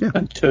it. Yeah.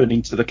 And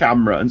turning to the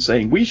camera and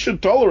saying, we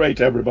should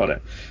tolerate everybody.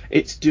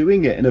 It's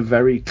doing it in a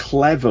very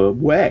clever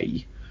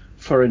way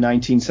for a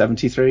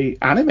 1973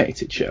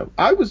 animated show.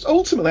 I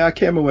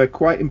came away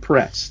quite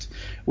impressed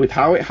with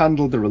how it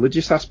handled the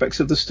religious aspects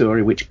of the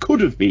story, which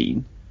could have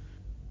been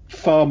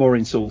far more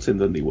insulting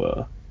than they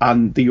were,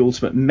 and the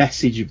ultimate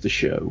message of the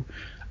show.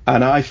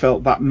 And I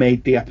felt that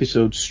made the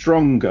episode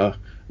stronger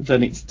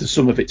than the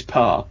sum of its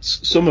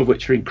parts, some of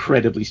which are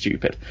incredibly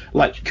stupid,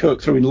 like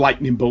Kirk throwing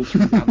lightning bolts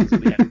from his hands at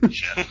the end of the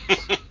show.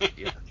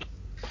 Yeah.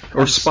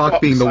 Or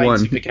Spock being the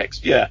one.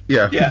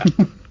 Yeah.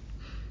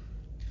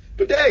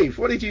 But Dave,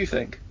 what did you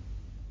think?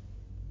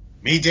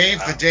 Me,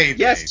 Dave, for Dave.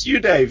 Yes, Dave. You,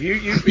 Dave.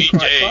 You've been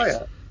quite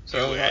quiet.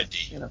 So,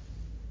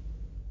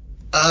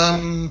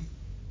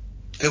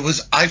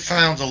 I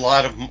found a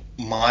lot of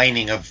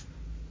mining of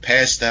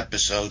past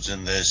episodes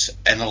in this,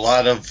 and a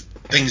lot of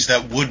things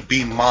that would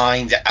be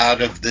mined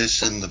out of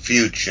this in the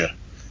future.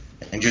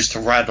 And just to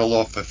rattle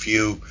off a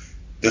few,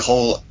 the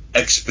whole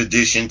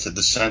expedition to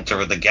the center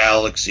of the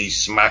galaxy,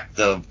 smacked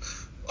of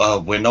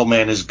where no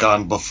man has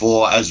gone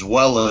before, as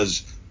well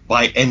as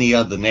by any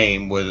other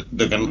name, where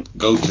they're going to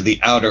go to the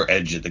outer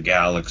edge of the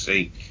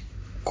galaxy.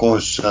 Of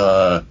course,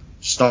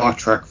 Star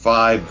Trek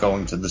V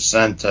going to the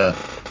center.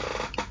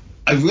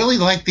 I really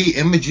like the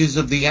images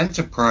of the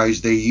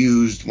Enterprise they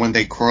used when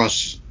they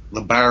crossed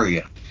the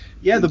barrier.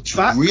 Yeah, the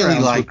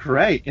backgrounds were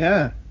great,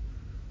 yeah.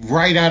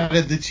 Right out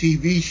of the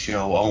TV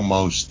show,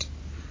 almost.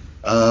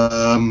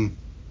 Let's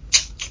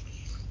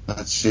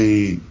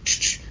see.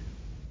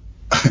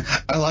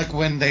 I like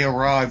when they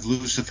arrive,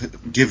 Lucifer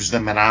gives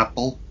them an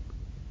apple.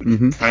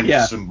 Mm-hmm. Kind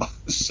of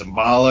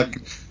symbolic.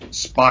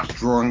 Spock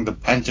drawing the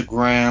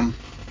pentagram.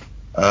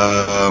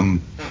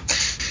 When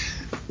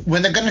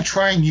they're going to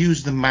try and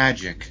use the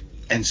magic,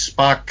 and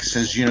Spock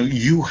says,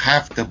 you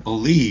have to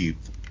believe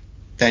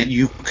that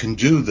you can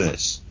do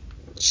this.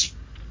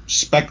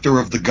 Spectre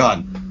of the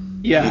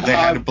gun. Yeah, they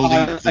had to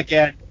believe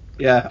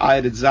I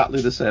had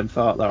exactly the same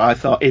thought there. I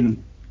thought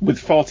with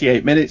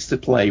 48 minutes to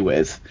play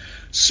with,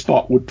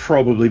 Spock would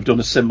probably have done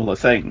a similar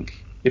thing.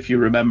 If you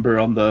remember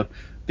on the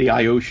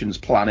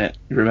Iosians planet,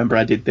 you remember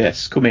I did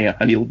this, come here,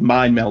 and he'll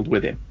mind meld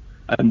with him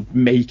and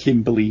make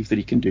him believe that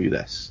he can do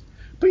this.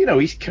 But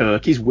he's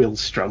Kirk, his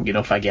will's strong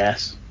enough, I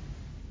guess.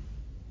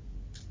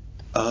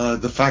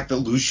 The fact that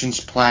Lucian's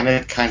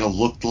planet kind of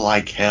looked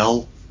like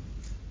hell.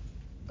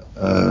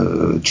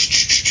 And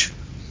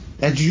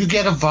did you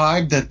get a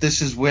vibe that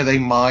this is where they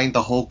mined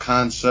the whole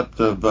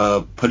concept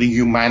of putting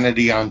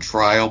humanity on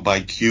trial by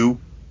Q?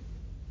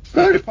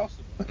 Very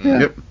possible. Yeah.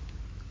 Yep.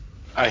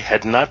 I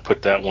had not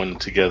put that one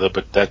together,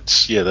 but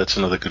that's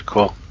another good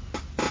call.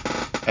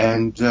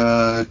 And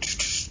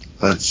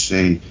let's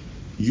see.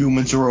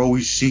 Humans are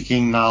always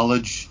seeking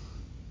knowledge.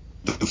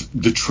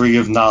 The tree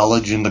of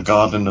knowledge in the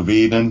Garden of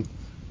Eden.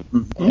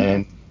 Mm-hmm.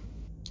 And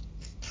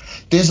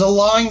there's a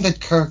line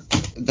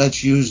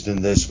that's used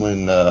in this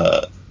when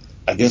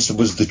I guess it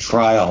was the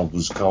trial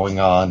was going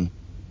on,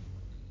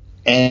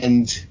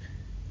 and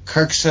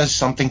Kirk says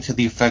something to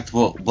the effect,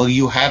 well,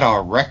 you had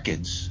our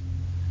records,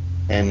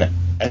 and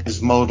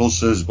as Modal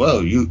says,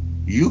 well,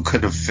 you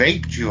could have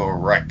faked your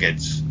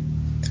records.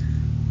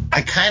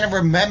 I kind of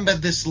remember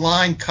this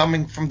line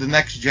coming from The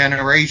Next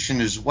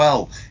Generation as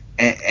well,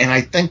 and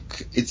I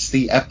think it's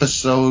the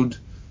episode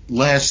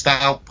Last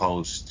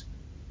Outpost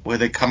where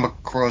they come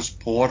across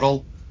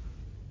Portal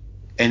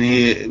and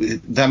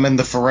them and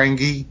the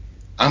Ferengi.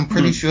 I'm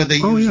pretty sure they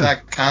use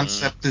that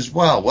concept as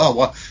well.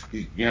 Well,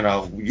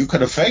 you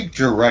could have faked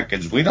your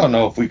records. We don't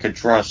know if we could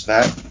trust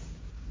that.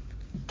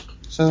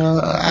 So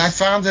I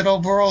found it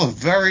overall a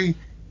very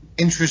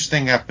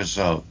interesting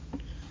episode.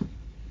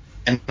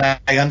 And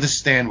I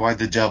understand why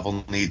the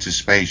devil needs a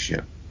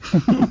spaceship.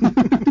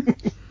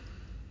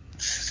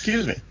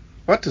 Excuse me.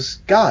 What does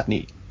God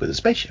need with a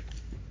spaceship?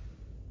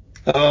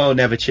 Oh,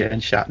 never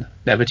change, Shatner.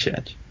 Never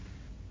change.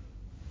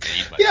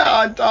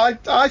 Yeah,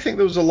 I think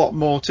there was a lot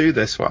more to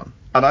this one.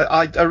 And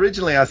I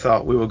originally I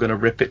thought we were going to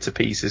rip it to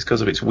pieces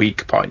because of its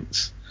weak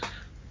points.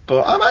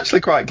 But I'm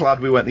actually quite glad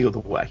we went the other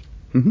way.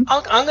 Mm-hmm.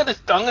 I'm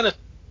gonna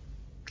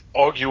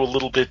argue a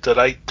little bit that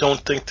I don't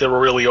think there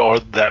really are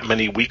that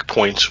many weak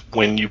points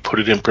when you put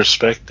it in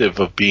perspective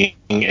of being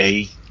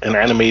an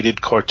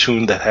animated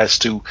cartoon that has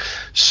to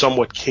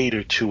somewhat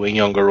cater to a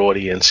younger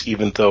audience,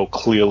 even though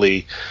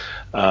clearly,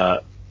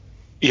 in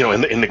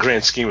the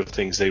grand scheme of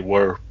things, they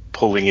were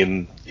pulling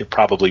in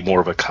probably more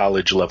of a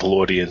college level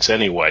audience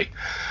anyway.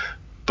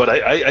 But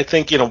I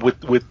think,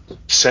 with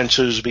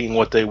censors being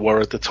what they were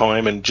at the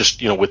time, and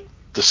just, with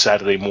the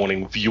Saturday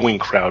morning viewing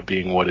crowd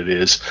being what it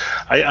is,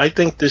 I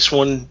think this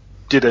one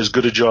did as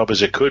good a job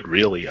as it could,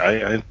 really.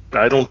 I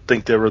don't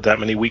think there were that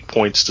many weak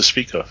points to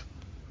speak of.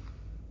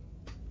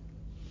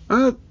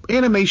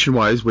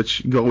 Animation-wise,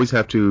 which you always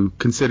have to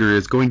consider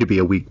is going to be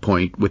a weak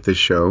point with this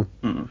show,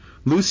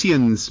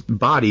 Lucien's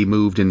body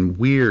moved in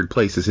weird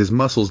places. His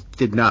muscles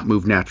did not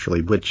move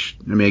naturally, which,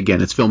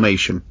 again, it's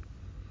Filmation.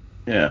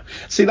 Yeah.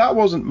 See, that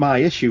wasn't my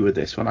issue with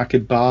this one. I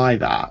could buy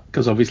that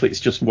because obviously it's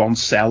just one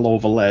cell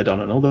overlaid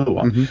on another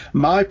one. Mm-hmm.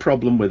 My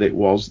problem with it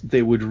was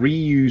they would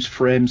reuse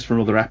frames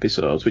from other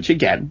episodes, which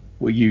again,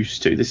 we're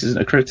used to. This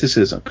isn't a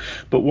criticism.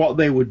 But what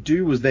they would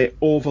do was they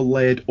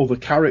overlaid other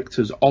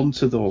characters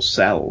onto those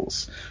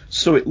cells.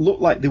 So it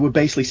looked like they were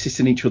basically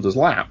sitting in each other's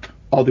lap,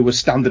 or they were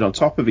standing on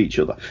top of each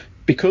other.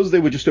 Because they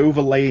were just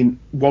overlaying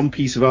one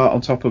piece of art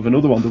on top of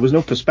another one, there was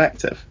no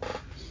perspective.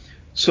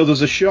 So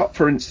there's a shot,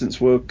 for instance,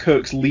 where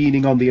Kirk's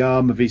leaning on the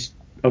arm of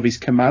his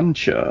command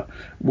chair,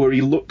 where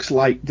he looks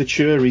like the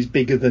chair is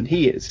bigger than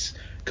he is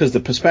because the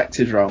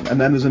perspective's wrong. And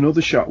then there's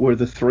another shot where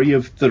there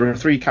are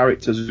three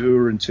characters,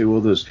 Uhura and two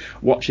others,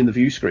 watching the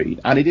view screen,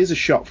 and it is a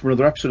shot from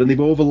another episode, and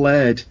they've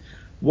overlaid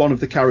one of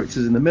the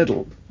characters in the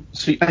middle.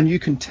 So, and you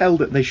can tell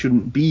that they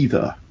shouldn't be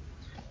there.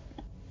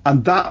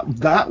 And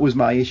that was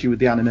my issue with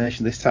the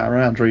animation this time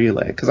around,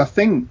 really, because I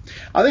think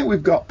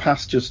we've got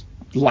past just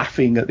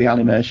laughing at the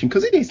animation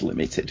because it is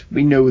limited.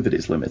 We know that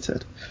it's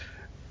limited,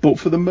 but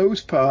for the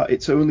most part,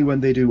 it's only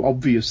when they do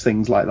obvious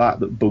things like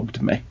that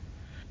bugged me.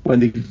 When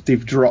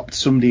they've dropped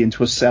somebody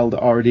into a cell that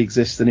already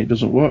exists and it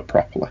doesn't work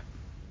properly.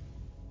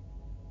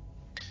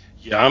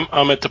 Yeah,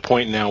 I'm at the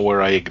point now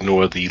where I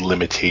ignore the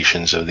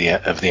limitations of the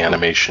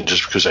animation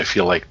just because I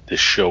feel like this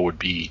show would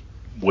be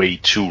way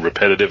too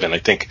repetitive, and I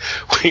think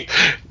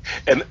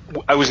and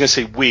I was going to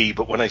say we,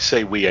 but when I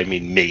say we, I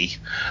mean me,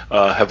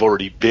 have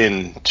already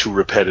been too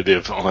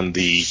repetitive on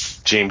the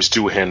James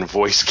Doohan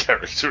voice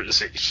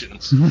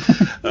characterizations.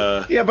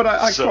 Yeah, but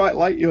I quite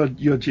like your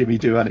Jimmy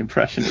Doohan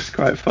impression. It's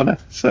quite funny.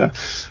 So.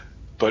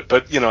 But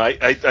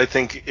I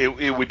think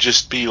it would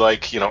just be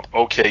like,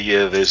 okay,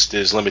 yeah,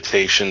 there's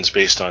limitations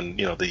based on,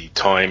 the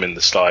time and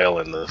the style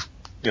and the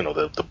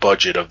the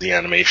budget of the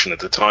animation at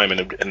the time,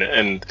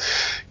 and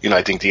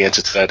I think the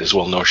answer to that is,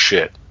 well, no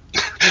shit.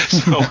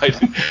 So I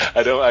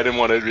didn't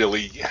want to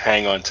really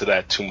hang on to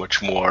that too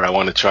much more. I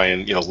want to try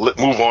and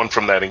move on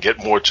from that and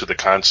get more to the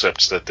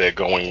concepts that they're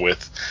going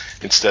with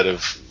instead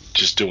of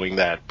just doing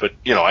that. But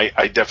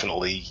I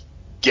definitely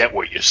get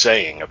what you're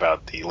saying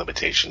about the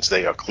limitations.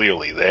 They are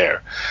clearly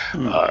there.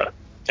 I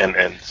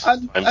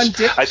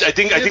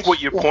think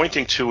what you're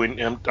pointing to,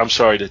 and I'm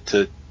sorry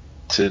to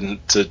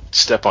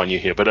step on you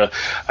here, but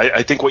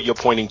I think what you're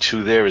pointing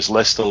to there is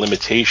less the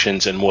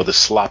limitations and more the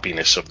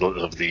sloppiness of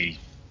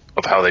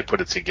how they put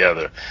it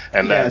together,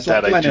 and I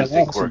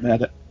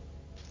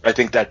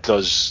think that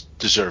does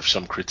deserve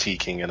some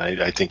critiquing, and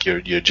I think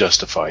you're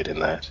justified in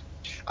that.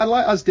 And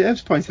like as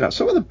Dave's pointed out,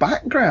 some of the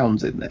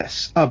backgrounds in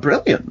this are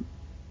brilliant.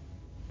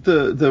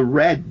 The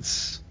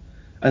reds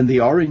and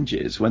the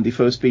oranges when they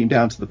first beam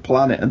down to the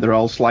planet, and they're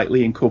all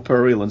slightly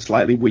incorporeal and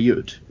slightly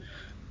weird.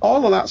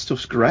 All of that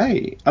stuff's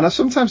great, and I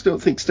sometimes don't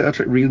think Star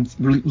Trek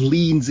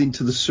leans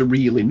into the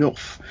surreal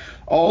enough.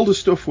 All the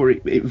stuff where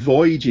it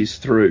voyages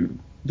through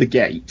the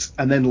gate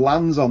and then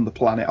lands on the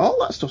planet,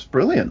 all that stuff's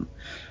brilliant.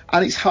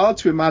 And it's hard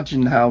to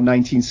imagine how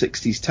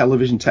 1960s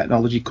television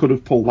technology could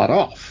have pulled that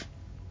off.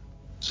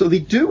 So they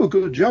do a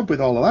good job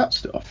with all of that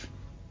stuff.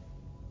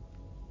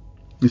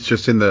 It's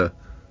just in the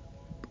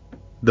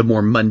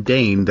more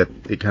mundane that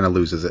it kind of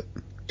loses it.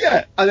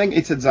 Yeah, I think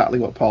it's exactly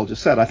what Paul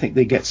just said. I think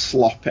they get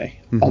sloppy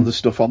on the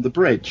stuff on the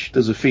bridge.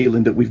 There's a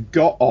feeling that we've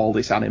got all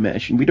this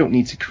animation. We don't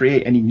need to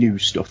create any new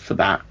stuff for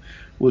that.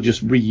 We'll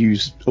just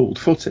reuse old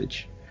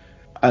footage.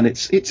 And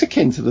it's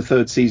akin to the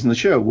third season of the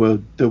show where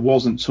there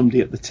wasn't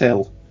somebody at the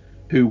till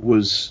who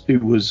was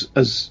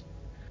as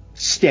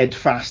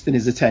steadfast in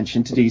his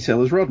attention to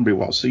detail as Roddenberry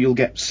was. So you'll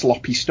get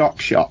sloppy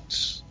stock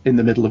shots in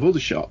the middle of other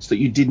shots that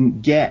you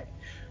didn't get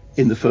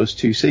in the first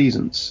two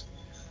seasons.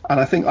 And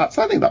I think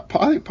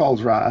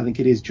Paul's right. I think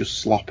it is just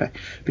sloppy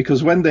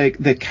because when they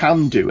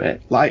can do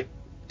it, like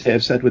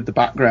Dave said with the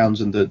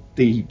backgrounds and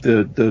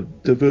the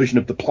version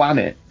of the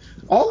planet,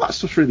 all that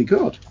stuff's really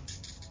good.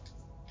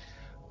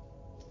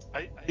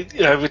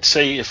 I would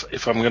say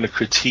if I'm going to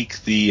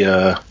critique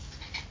the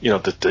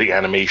the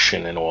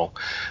animation and all,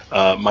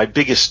 my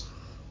biggest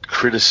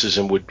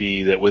criticism would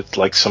be that with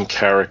like some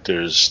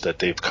characters that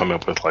they've come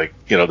up with, like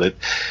that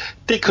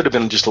they could have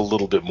been just a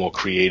little bit more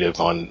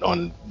creative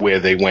on where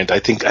they went. I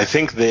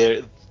think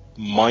their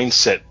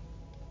mindset,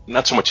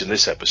 not so much in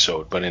this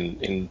episode, but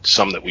in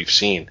some that we've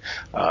seen,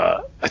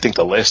 I think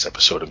the last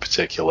episode in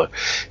particular,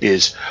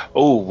 is,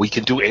 we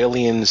can do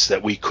aliens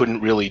that we couldn't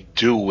really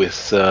do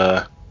with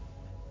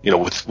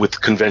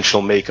with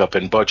conventional makeup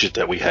and budget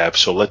that we have,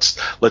 so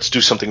let's do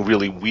something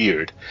really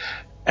weird.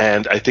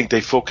 And I think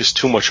they focus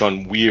too much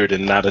on weird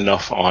and not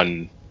enough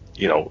on,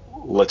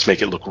 let's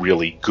make it look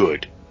really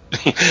good.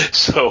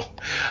 So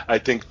I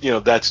think,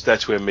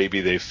 that's where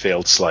maybe they've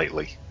failed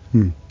slightly.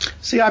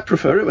 See, I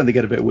prefer it when they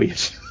get a bit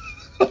weird.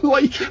 I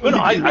like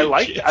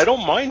it. I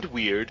don't mind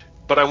weird,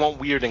 but I want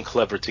weird and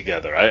clever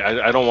together.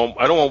 I don't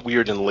want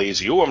weird and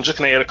lazy. Oh, I'm just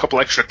going to add a couple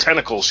extra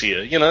tentacles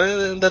here.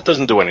 That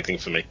doesn't do anything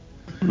for me.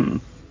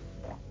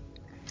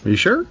 Are you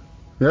sure?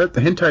 The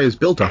hentai is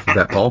built off of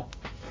that, Paul.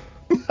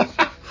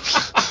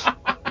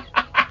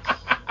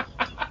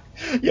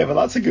 Yeah, but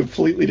that's a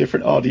completely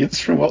different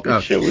audience from what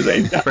the show was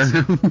aimed at.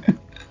 They're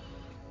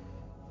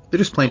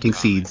just planting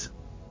seeds.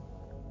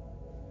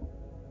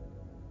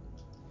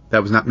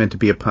 That was not meant to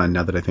be a pun,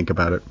 now that I think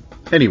about it.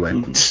 Anyway.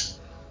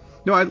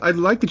 No, I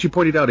like that you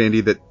pointed out,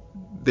 Andy, that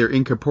they're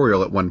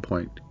incorporeal at one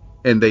point.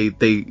 And they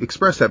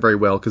express that very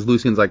well, because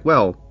Lucien's like,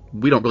 well,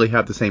 we don't really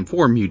have the same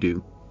form you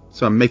do,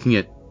 so I'm making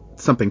it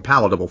something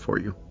palatable for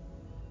you.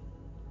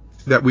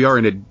 That we are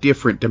in a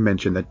different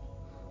dimension that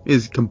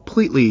is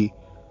completely...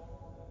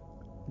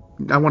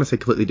 I want to say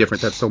completely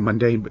different, that's so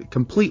mundane, but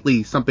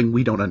completely something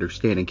we don't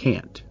understand and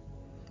can't.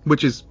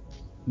 Which is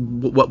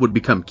what would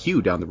become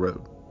Q down the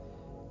road.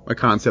 A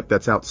concept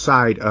that's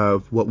outside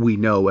of what we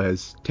know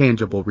as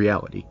tangible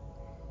reality.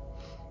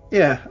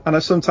 Yeah, and I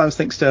sometimes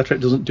think Star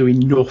Trek doesn't do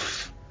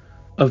enough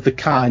of the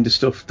kind of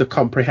stuff, the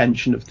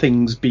comprehension of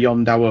things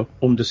beyond our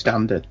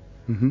understanding.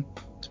 Mm-hmm.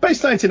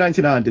 Space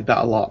 1999 did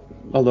that a lot,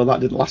 although that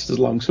didn't last as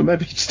long, so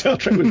maybe Star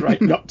Trek was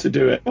right not to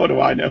do it. What do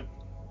I know?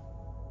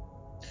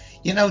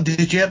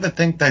 Did you ever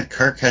think that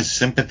Kirk has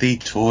sympathy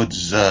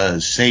towards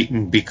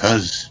Satan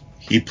because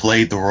he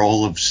played the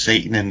role of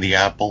Satan in The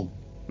Apple?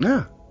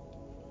 Yeah.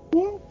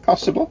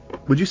 Possible.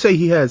 Would you say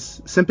he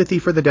has sympathy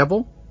for the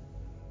devil?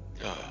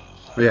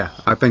 Yeah,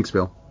 thanks,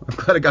 Bill. I'm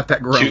glad I got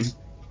that groan.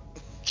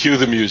 Cue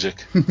the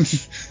music.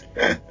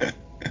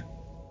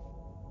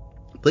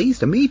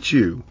 Pleased to meet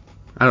you.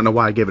 I don't know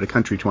why I gave it a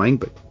country twang,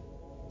 but...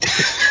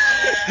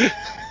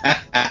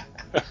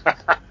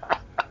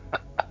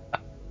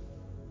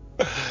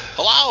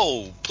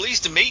 Hello,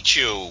 pleased to meet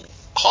you.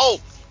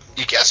 Hope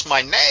you guessed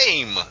my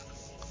name.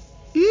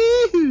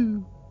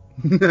 Ew.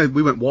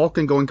 We went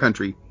walking, going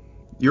country.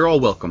 You're all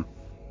welcome.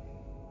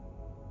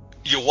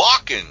 You're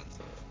walking.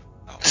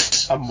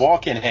 I'm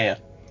walking here.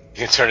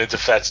 You can turn into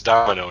Fats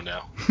Domino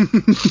now.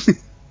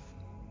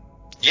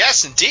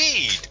 Yes,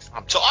 indeed.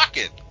 I'm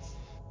talking.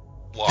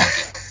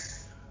 Walking.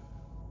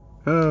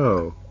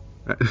 Oh.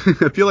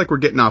 I feel like we're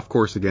getting off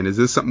course again. Is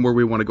this something where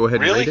we want to go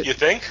ahead and rate it? Really? You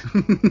think?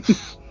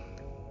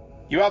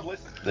 You have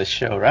listened to this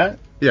show, right?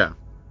 Yeah.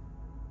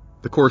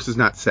 The course is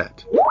not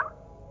set.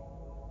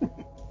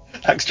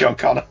 Thanks, John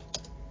Connor.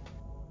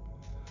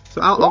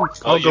 So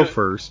I'll go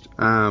first.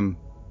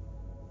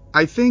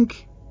 I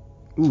think...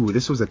 Ooh,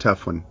 this was a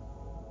tough one.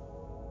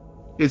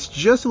 It's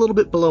just a little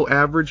bit below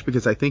average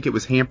because I think it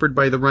was hampered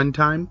by the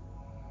runtime.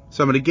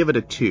 So I'm going to give it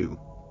a 2.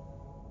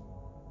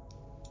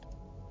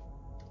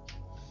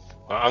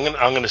 I'm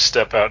going to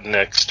step out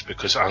next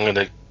because I'm going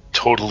to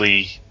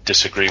totally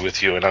disagree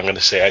with you, and I'm going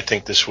to say I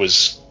think this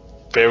was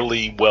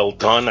fairly well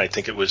done. I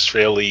think it was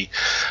fairly,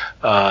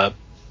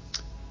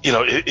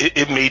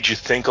 it made you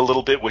think a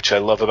little bit, which I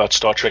love about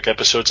Star Trek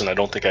episodes, and I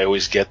don't think I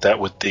always get that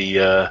with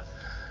the,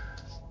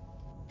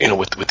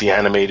 with the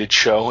animated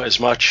show as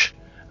much.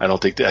 I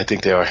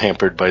think they are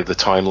hampered by the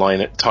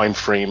time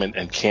frame,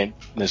 and can't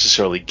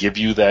necessarily give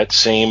you that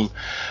same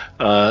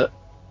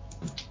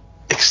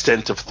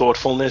extent of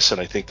thoughtfulness, and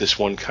I think this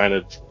one kind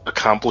of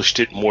accomplished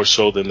it more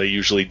so than they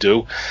usually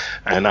do.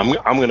 And I'm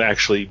going to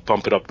actually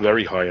bump it up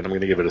very high, and I'm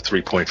going to give it a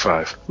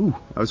 3.5. Ooh,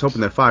 I was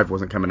hoping that 5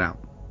 wasn't coming out.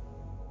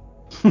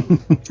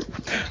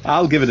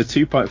 I'll give it a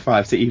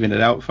 2.5 to even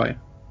it out for you.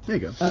 There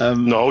you go.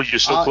 No, you're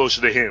still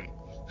closer to him.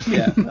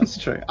 Yeah, that's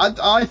true.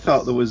 I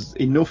thought there was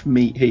enough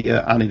meat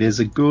here, and it is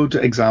a good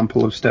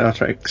example of Star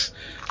Trek's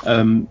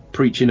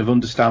preaching of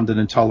understanding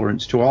and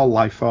tolerance to all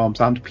life forms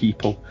and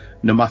people,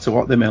 no matter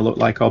what they may look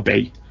like or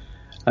be.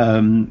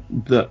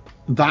 That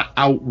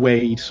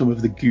outweighed some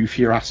of the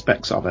goofier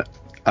aspects of it.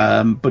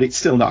 But it's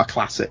still not a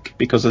classic,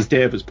 because as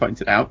Dave has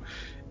pointed out,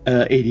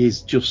 it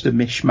is just a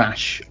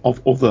mishmash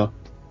of other,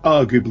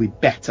 arguably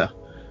better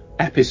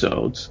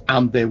episodes,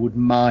 and they would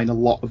mine a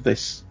lot of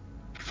this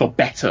for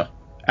better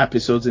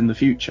episodes in the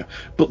future.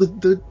 But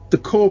the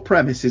core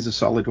premise is a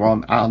solid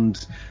one,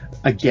 and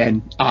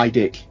again,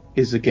 IDIC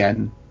is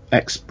again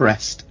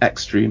expressed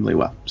extremely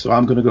well. So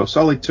I'm going to go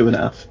solid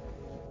 2.5.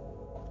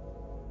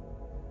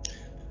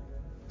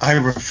 I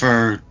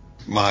prefer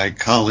my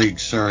colleague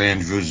Sir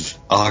Andrew's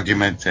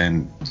argument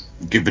and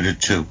give it a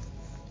 2.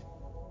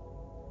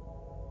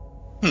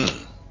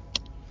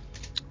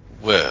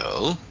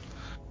 Well,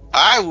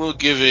 I will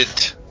give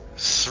it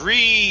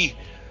 3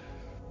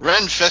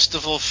 Ren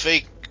Festival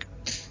fake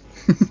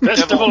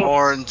devil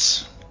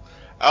horns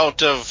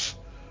out of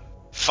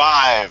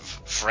 5,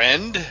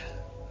 friend.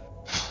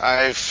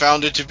 I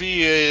found it to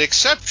be an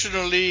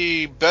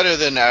exceptionally better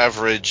than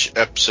average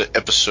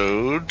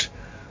episode.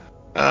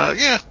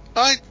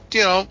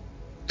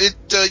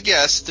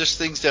 Yes, there's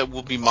things that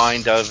will be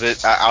mined out of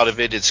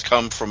it. It's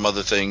come from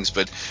other things,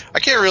 but I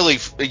can't really,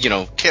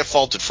 can't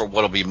fault it for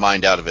what'll be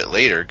mined out of it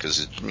later, because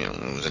it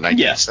was a 19.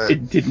 Yes,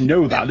 it didn't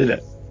know that, did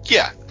it?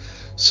 Yeah.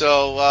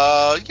 So,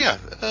 I'll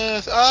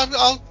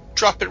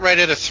drop it right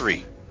at a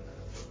 3.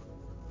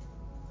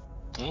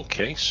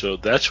 Okay, so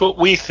that's what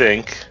we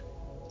think.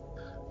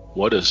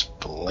 What does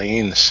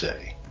Blaine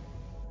say?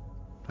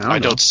 I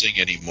don't sing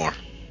anymore.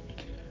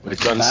 We've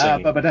done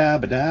singing. We've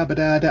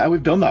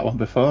done that one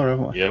before,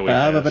 haven't we? Yeah, we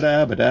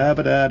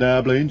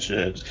have. Blaine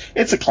says.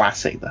 It's a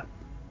classic, though.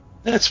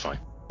 That's fine.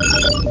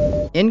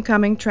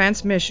 Incoming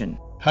transmission.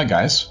 Hi,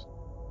 guys.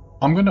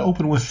 I'm going to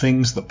open with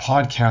things that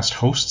podcast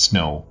hosts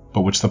know,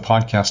 but which the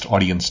podcast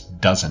audience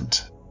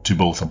doesn't, to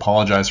both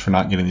apologize for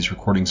not getting these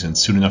recordings in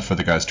soon enough for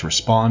the guys to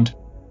respond,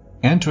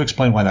 and to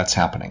explain why that's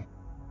happening.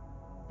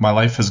 My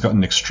life has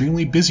gotten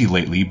extremely busy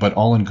lately, but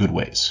all in good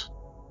ways.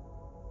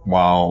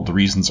 While the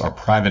reasons are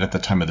private at the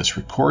time of this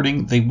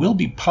recording, they will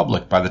be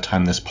public by the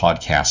time this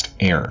podcast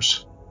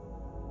airs.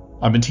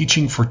 I've been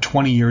teaching for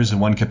 20 years in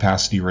one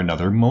capacity or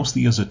another,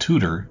 mostly as a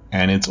tutor,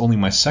 and it's only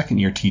my second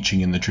year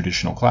teaching in the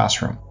traditional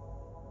classroom.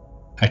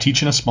 I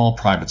teach in a small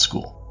private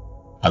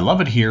school. I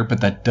love it here,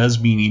 but that does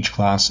mean each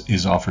class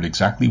is offered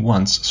exactly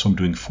once, so I'm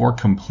doing 4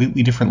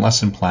 completely different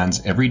lesson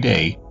plans every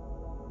day,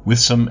 with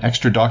some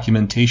extra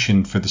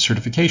documentation for the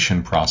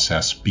certification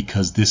process,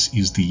 because this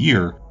is the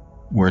year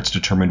where it's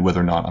determined whether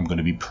or not I'm going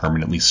to be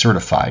permanently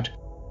certified.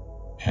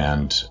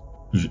 And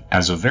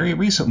as of very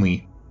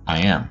recently,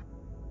 I am.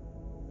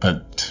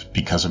 But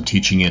because I'm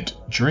teaching it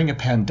during a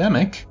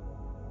pandemic,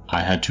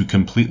 I had to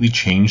completely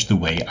change the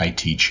way I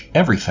teach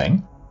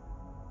everything.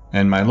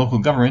 And my local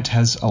government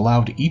has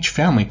allowed each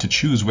family to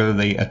choose whether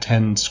they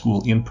attend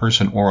school in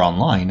person or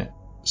online,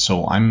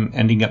 so I'm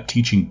ending up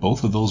teaching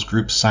both of those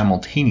groups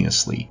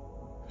simultaneously,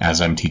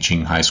 as I'm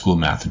teaching high school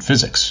math and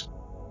physics.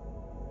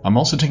 I'm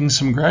also taking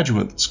some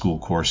graduate school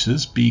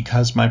courses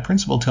because my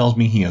principal tells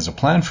me he has a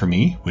plan for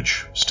me,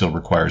 which still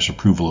requires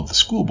approval of the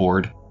school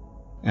board,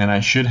 and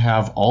I should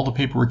have all the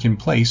paperwork in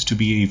place to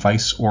be a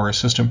vice or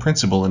assistant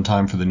principal in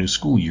time for the new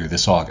school year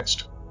this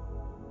August.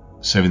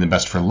 Saving the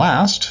best for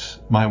last,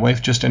 my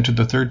wife just entered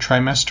the 3rd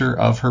trimester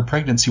of her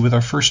pregnancy with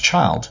our first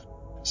child,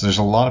 so there's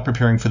a lot of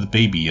preparing for the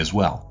baby as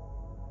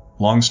well.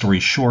 Long story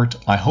short,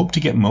 I hope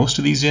to get most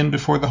of these in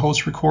before the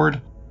hosts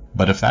record,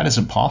 but if that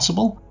isn't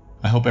possible,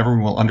 I hope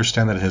everyone will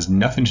understand that it has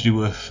nothing to do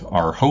with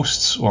our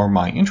hosts or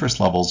my interest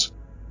levels,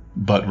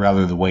 but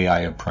rather the way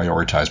I have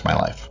prioritized my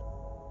life.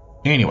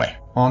 Anyway,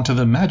 on to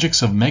the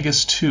Magics of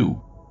Megas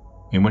 2,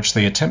 in which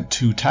they attempt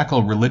to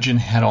tackle religion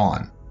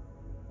head-on.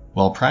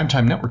 While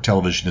primetime network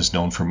television is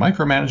known for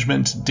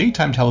micromanagement,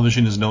 daytime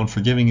television is known for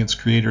giving its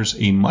creators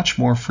a much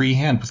more free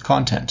hand with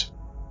content.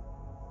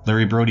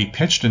 Larry Brody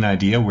pitched an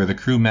idea where the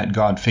crew met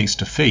God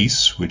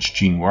face-to-face, which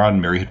Gene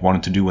Roddenberry had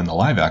wanted to do in the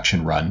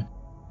live-action run,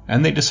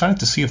 and they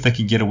decided to see if they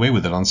could get away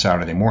with it on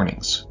Saturday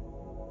mornings.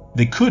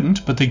 They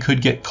couldn't, but they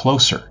could get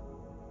closer.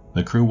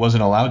 The crew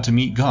wasn't allowed to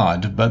meet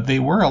God, but they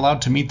were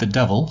allowed to meet the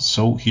devil,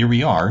 so here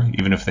we are,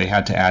 even if they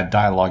had to add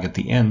dialogue at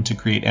the end to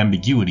create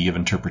ambiguity of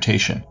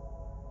interpretation.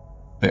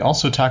 They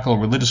also tackle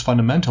religious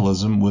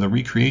fundamentalism with a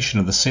recreation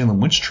of the Salem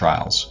witch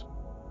trials,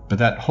 but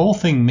that whole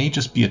thing may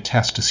just be a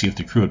test to see if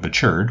the crew had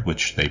matured,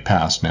 which they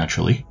passed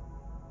naturally.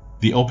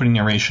 The opening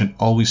narration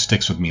always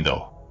sticks with me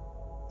though.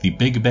 The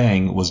Big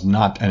Bang was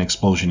not an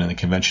explosion in the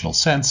conventional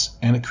sense,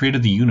 and it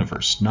created the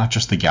universe, not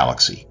just the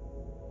galaxy.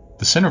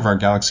 The center of our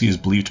galaxy is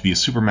believed to be a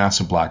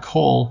supermassive black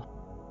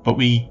hole, but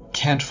we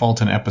can't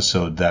fault an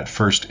episode that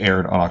first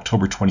aired on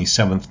October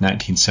 27,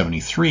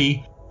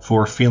 1973,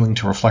 for failing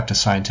to reflect a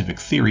scientific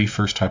theory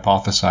first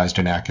hypothesized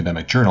in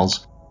academic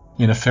journals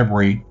in a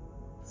February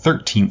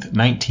 13,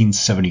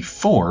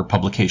 1974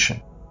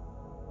 publication.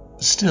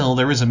 Still,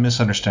 there is a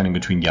misunderstanding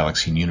between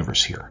galaxy and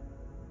universe here.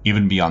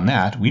 Even beyond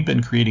that, we'd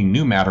been creating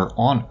new matter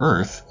on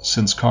Earth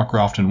since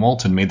Cockcroft and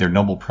Walton made their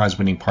Nobel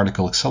Prize-winning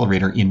particle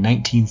accelerator in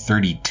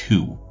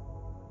 1932.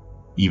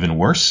 Even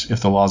worse,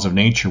 if the laws of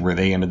nature where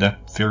they ended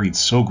up varied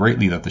so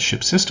greatly that the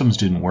ship's systems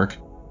didn't work,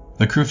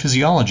 the crew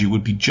physiology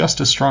would be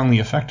just as strongly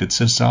affected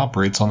since it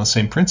operates on the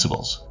same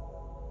principles.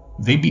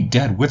 They'd be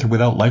dead with or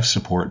without life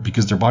support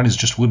because their bodies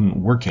just wouldn't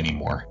work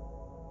anymore.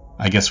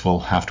 I guess we'll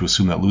have to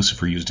assume that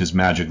Lucifer used his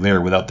magic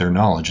there without their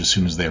knowledge as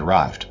soon as they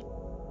arrived.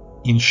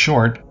 In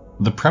short,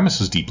 The premise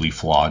is deeply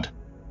flawed,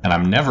 and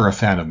I'm never a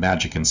fan of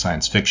magic in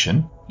science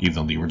fiction, even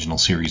though the original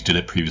series did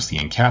it previously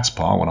in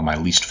Catspaw, one of my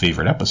least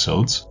favorite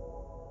episodes.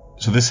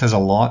 So this has a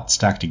lot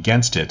stacked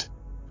against it,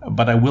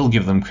 but I will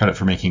give them credit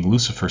for making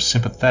Lucifer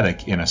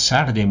sympathetic in a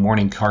Saturday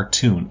morning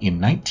cartoon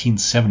in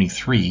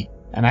 1973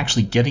 and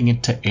actually getting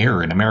it to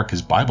air in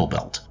America's Bible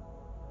Belt.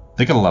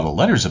 They got a lot of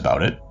letters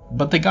about it,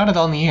 but they got it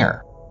on the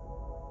air.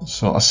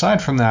 So aside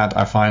from that,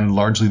 I find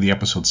largely the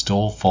episode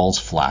still falls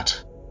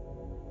flat.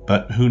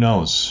 But who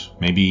knows,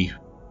 maybe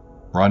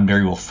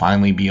Roddenberry will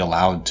finally be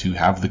allowed to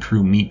have the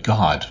crew meet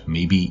God,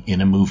 maybe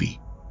in a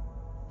movie.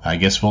 I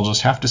guess we'll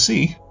just have to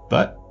see,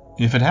 but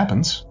if it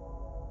happens,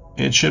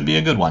 it should be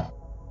a good one.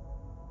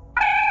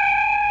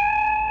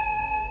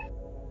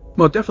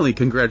 Well, definitely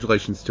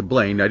congratulations to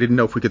Blaine. I didn't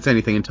know if we could say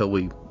anything until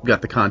we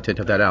got the content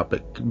of that out,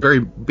 but very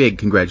big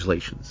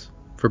congratulations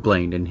for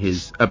Blaine and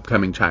his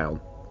upcoming child,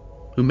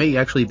 who may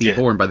actually be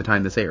born by the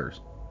time this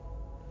airs.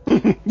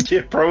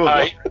 Yeah,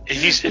 probably.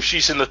 If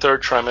she's in the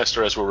third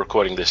trimester as we're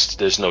recording this,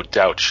 there's no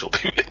doubt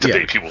the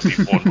baby will be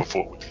born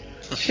before.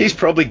 She's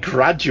probably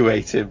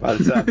graduated by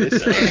the time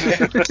this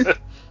airs.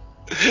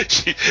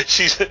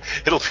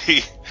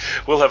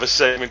 We'll have a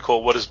segment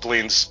called "What Does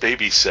Blaine's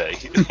Baby Say?"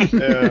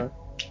 Yeah.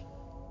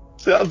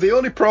 So the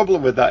only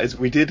problem with that is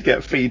we did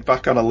get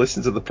feedback on a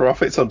Listen to the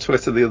Prophets on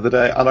Twitter the other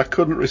day, and I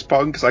couldn't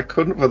respond because I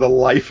couldn't for the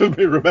life of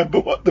me remember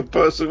what the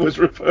person was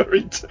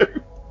referring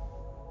to.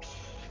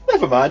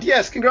 Never mind.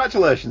 Yes,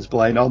 congratulations,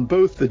 Blaine, on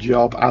both the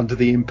job and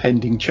the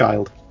impending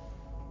child.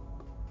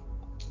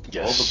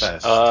 Yes. All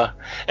the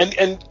best.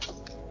 And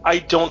I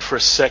don't for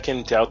a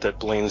second doubt that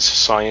Blaine's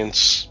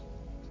science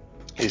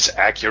is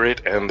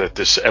accurate and that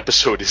this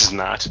episode is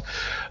not.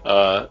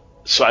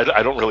 So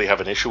I don't really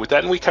have an issue with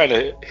that. And we kind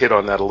of hit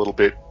on that a little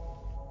bit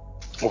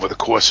over the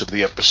course of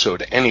the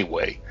episode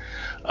anyway.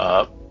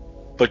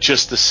 But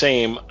just the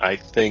same, I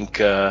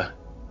think, I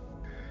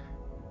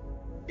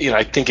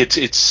think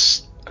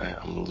it's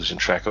I'm losing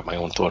track of my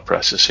own thought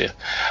process here.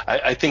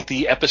 I think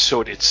the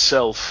episode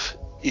itself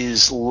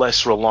is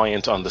less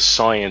reliant on the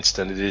science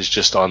than it is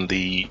just on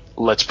the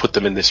let's put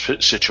them in this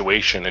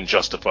situation and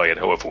justify it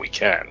however we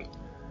can.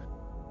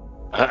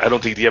 I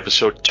don't think the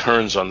episode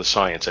turns on the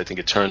science. I think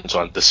it turns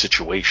on the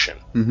situation.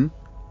 Mm-hmm.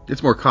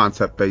 It's more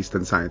concept-based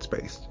than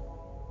science-based.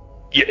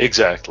 Yeah,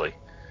 exactly.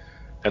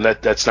 And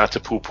that's not to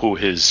poo-poo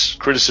his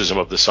criticism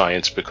of the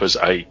science, because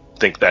I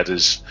think that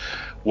is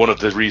one of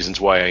the reasons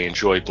why I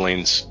enjoy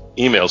Blaine's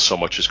emails so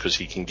much, is because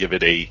he can give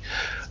it a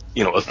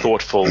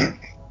thoughtful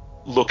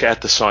look at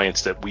the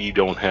science that we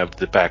don't have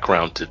the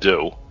background to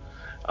do.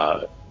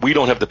 We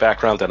don't have the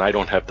background, and I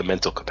don't have the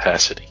mental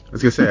capacity. I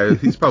was going to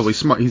say, he's probably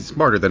smart. He's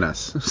smarter than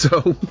us,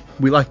 so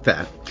we like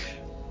that.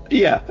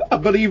 Yeah,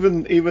 but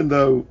even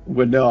though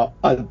we're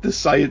not, the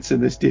science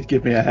in this did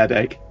give me a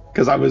headache,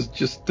 because I was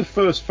just, the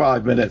first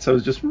 5 minutes, I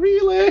was just,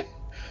 really?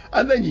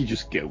 And then you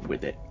just go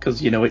with it,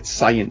 because, it's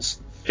science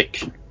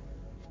fiction.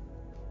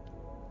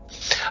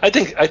 I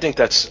think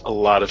that's a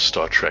lot of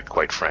Star Trek,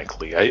 quite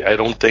frankly. I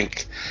don't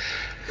think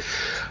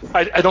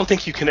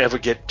you can ever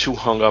get too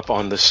hung up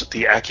on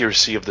the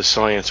accuracy of the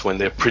science when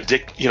they're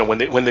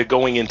when they're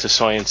going into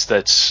science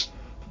that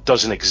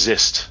doesn't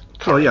exist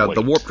currently. Well, yeah,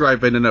 the warp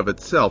drive in and of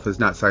itself is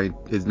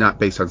not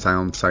based on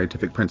sound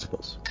scientific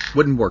principles.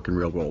 Wouldn't work in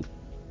real world.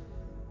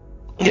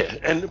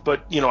 Yeah,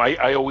 but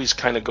I always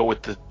kind of go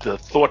with the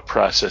thought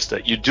process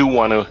that you do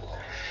want to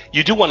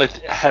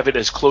have it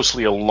as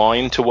closely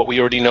aligned to what we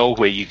already know,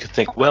 where you could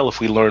think, well, if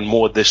we learn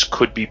more, this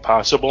could be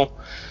possible.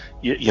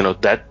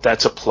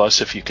 That's a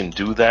plus if you can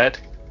do that.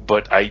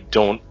 But I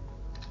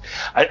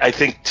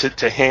think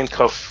to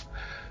handcuff,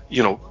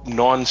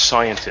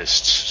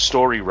 non-scientists,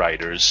 story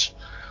writers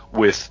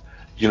with,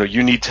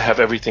 you need to have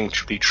everything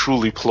to be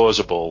truly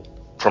plausible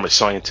from a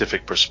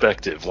scientific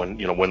perspective when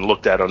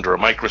looked at under a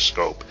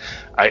microscope,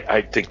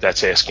 I think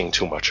that's asking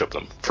too much of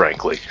them,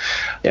 frankly.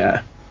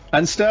 Yeah.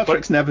 And Star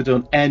Trek's never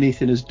done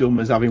anything as dumb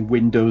as having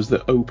windows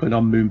that open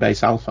on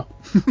Moonbase Alpha.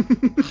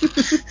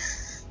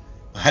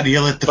 How do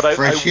you let the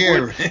fresh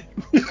air?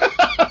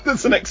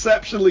 That's an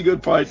exceptionally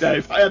good point,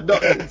 Dave. I had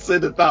not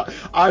considered that.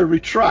 I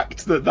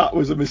retract that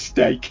was a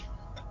mistake.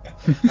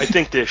 I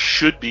think there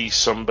should be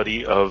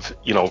somebody of,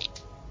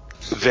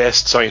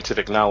 vast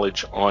scientific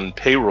knowledge on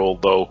payroll,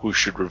 though, who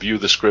should review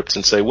the script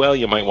and say, well,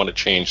 you might want to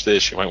change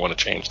this, you might want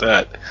to change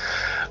that.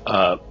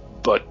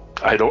 But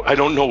I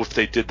don't know if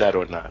they did that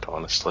or not,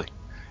 honestly.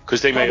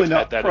 Because they may have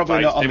had that probably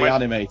advice. Not on the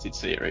animated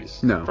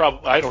series. No.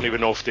 I don't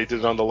even know if they did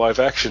it on the live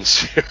action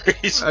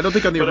series. I don't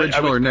think on the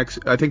original or next.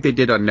 I think they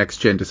did on Next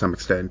Gen to some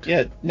extent.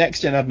 Yeah, Next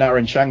Gen had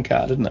Naren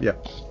Shankar, didn't it? Yeah.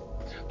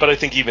 But I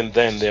think even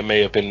then there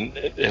may have been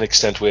an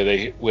extent where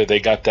they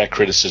got that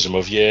criticism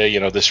of,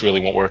 this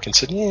really won't work, and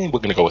said, we're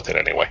going to go with it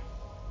anyway.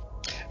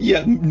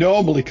 Yeah,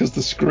 normally because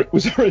the script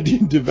was already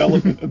in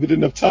development and they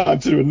didn't have time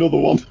to do another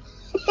one.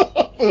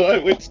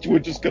 We're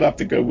just going to have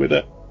to go with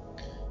it.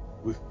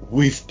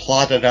 We've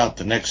plotted out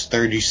the next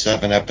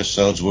 37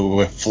 episodes where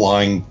we're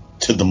flying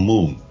to the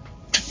moon.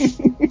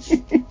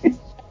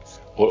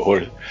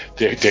 or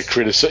they're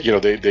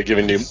criticizing, they're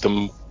giving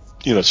them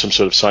some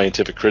sort of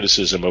scientific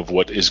criticism of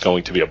what is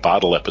going to be a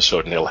bottle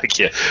episode, and they're like,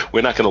 yeah,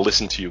 we're not going to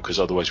listen to you because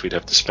otherwise we'd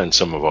have to spend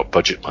some of our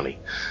budget money.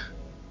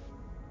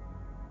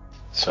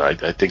 So I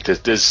think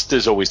that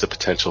there's always the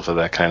potential for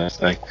that kind of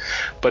thing.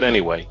 But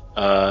anyway,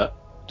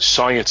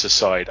 science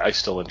aside, I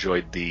still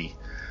enjoyed the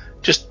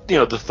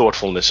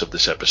thoughtfulness of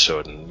this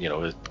episode, and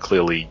it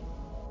clearly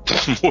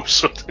more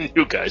so than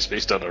you guys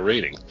based on our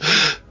ratings.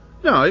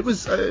 No, it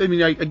was. I mean,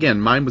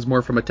 again, mine was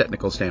more from a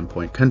technical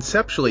standpoint.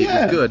 Conceptually, it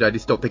was good. I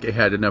just don't think it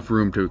had enough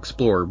room to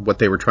explore what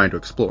they were trying to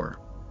explore.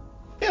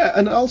 Yeah,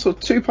 and also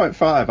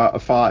 2.5 out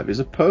of 5 is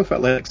a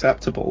perfectly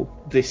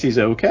acceptable. This is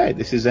okay.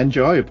 This is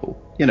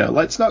enjoyable.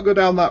 Let's not go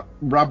down that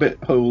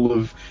rabbit hole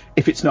of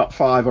if it's not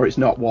 5 or it's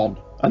not 1,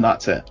 and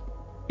that's it.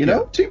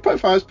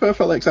 2.5 is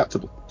perfectly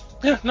acceptable.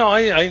 Yeah, no,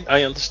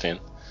 I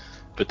understand,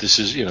 but this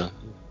is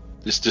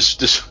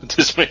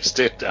This may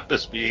stand out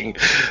as being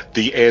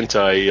the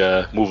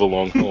anti move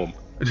along home.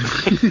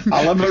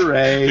 A la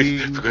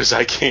Murray. Because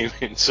I came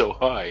in so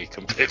high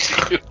compared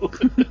to you.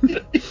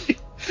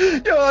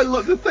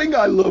 The thing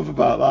I love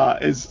about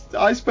that is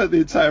I spent the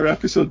entire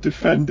episode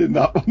defending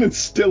that one and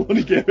still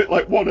only gave it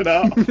like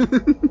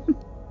 1.5.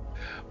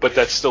 But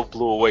that still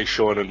blew away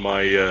Sean and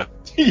my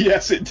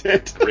yes, it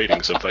did.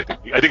 ratings. In fact,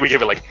 I think we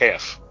gave it like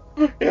half.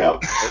 Yeah.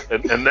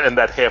 And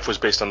that half was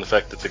based on the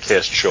fact that the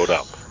cast showed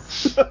up.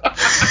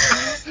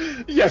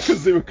 Yeah,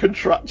 because they were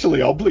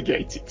contractually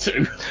obligated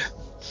to.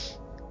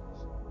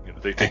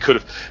 They could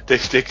have.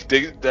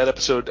 That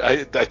episode.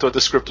 I thought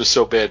the script was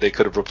so bad they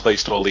could have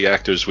replaced all the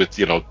actors with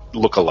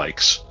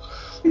lookalikes.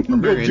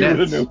 Nobody would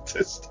have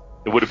noticed.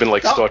 It would have been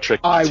like Star Trek.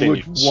 I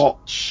Continues. would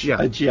watch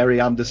a Jerry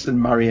Anderson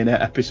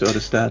marionette episode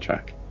of Star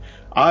Trek.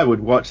 I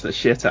would watch the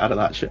shit out of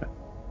that show.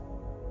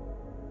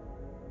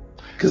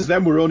 Because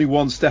then we're only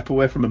one step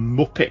away from a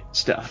Muppet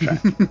Star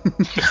Trek.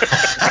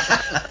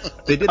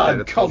 They did that.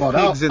 It's called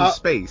Pigs in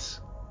Space.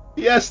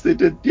 Yes, they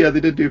did. Yeah,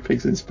 they did do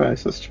Pigs in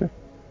Space. That's true.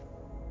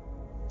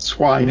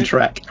 Swine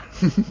Trek.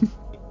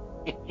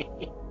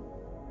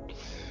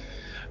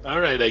 All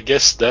right, I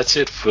guess that's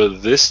it for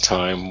this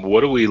time.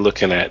 What are we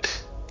looking at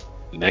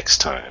next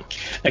time?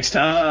 Next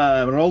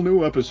time, an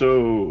all-new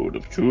episode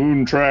of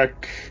Toon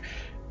Trek,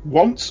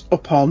 Once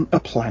Upon a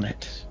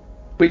Planet,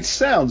 which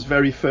sounds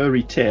very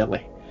fairy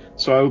tale-y.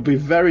 So I would be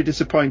very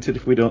disappointed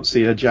if we don't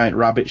see a giant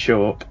rabbit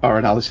show up or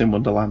an Alice in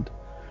Wonderland.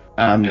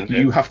 And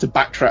you have to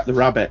backtrack the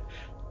rabbit.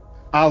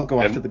 I'll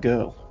go after the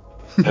girl.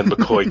 And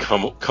McCoy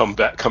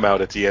come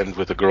out at the end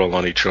with a girl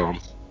on each arm.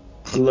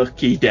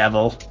 Lucky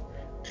devil.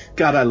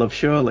 God, I love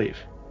Shore Leave.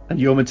 And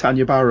Yeoman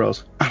Tanya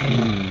Barrows.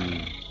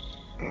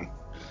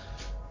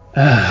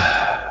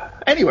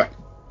 Anyway,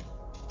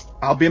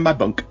 I'll be in my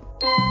bunk.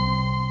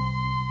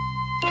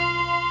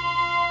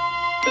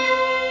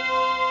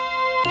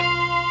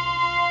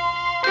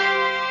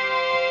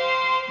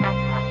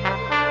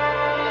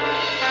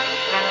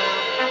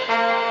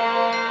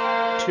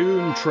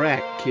 Toon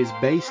Trek is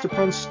based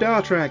upon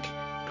Star Trek,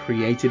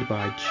 created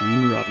by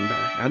Gene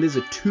Roddenberry, and is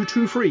a Two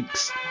True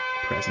Freaks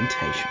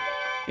presentation.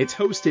 It's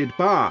hosted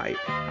by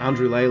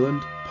Andrew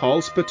Leyland,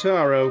 Paul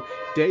Spataro,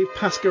 Dave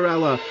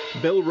Pascarella,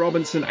 Bill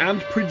Robinson,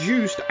 and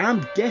produced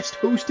and guest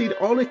hosted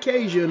on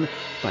occasion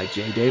by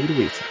J. David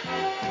Wheaton.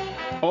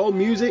 All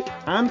music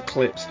and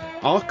clips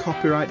are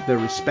copyright their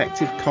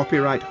respective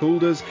copyright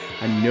holders,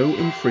 and no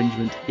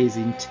infringement is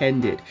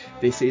intended.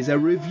 This is a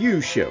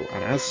review show,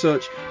 and as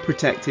such,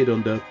 protected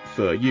under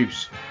fair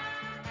use.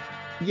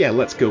 Yeah,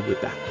 let's go with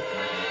that.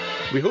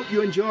 We hope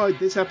you enjoyed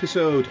this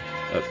episode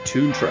of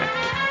Toon Trek.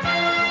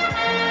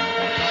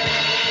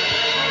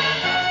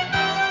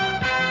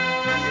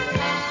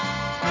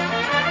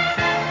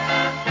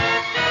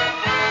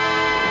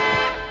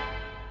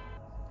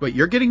 Wait,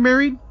 you're getting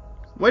married?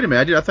 Wait a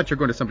minute, I thought you were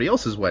going to somebody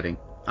else's wedding.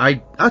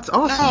 That's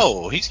awesome.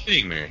 No, he's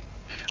getting married.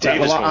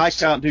 I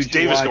can't do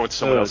Dave is July going to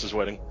someone 3rd else's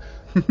wedding.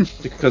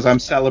 because I'm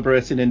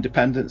celebrating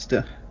Independence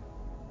Day.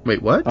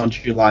 Wait, what? On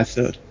July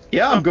 3rd.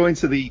 Yeah, I'm going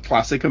to the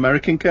classic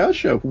American car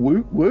show.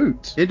 Woot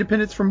woot.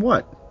 Independence from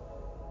what?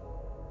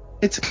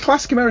 It's a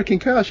classic American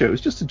car show.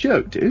 It's just a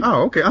joke, dude.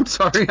 Oh, okay. I'm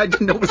sorry. I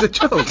didn't know it was a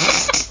joke.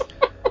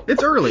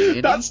 It's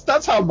early.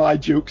 That's how my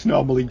jokes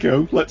normally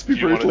go. Let's be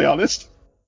brutally honest.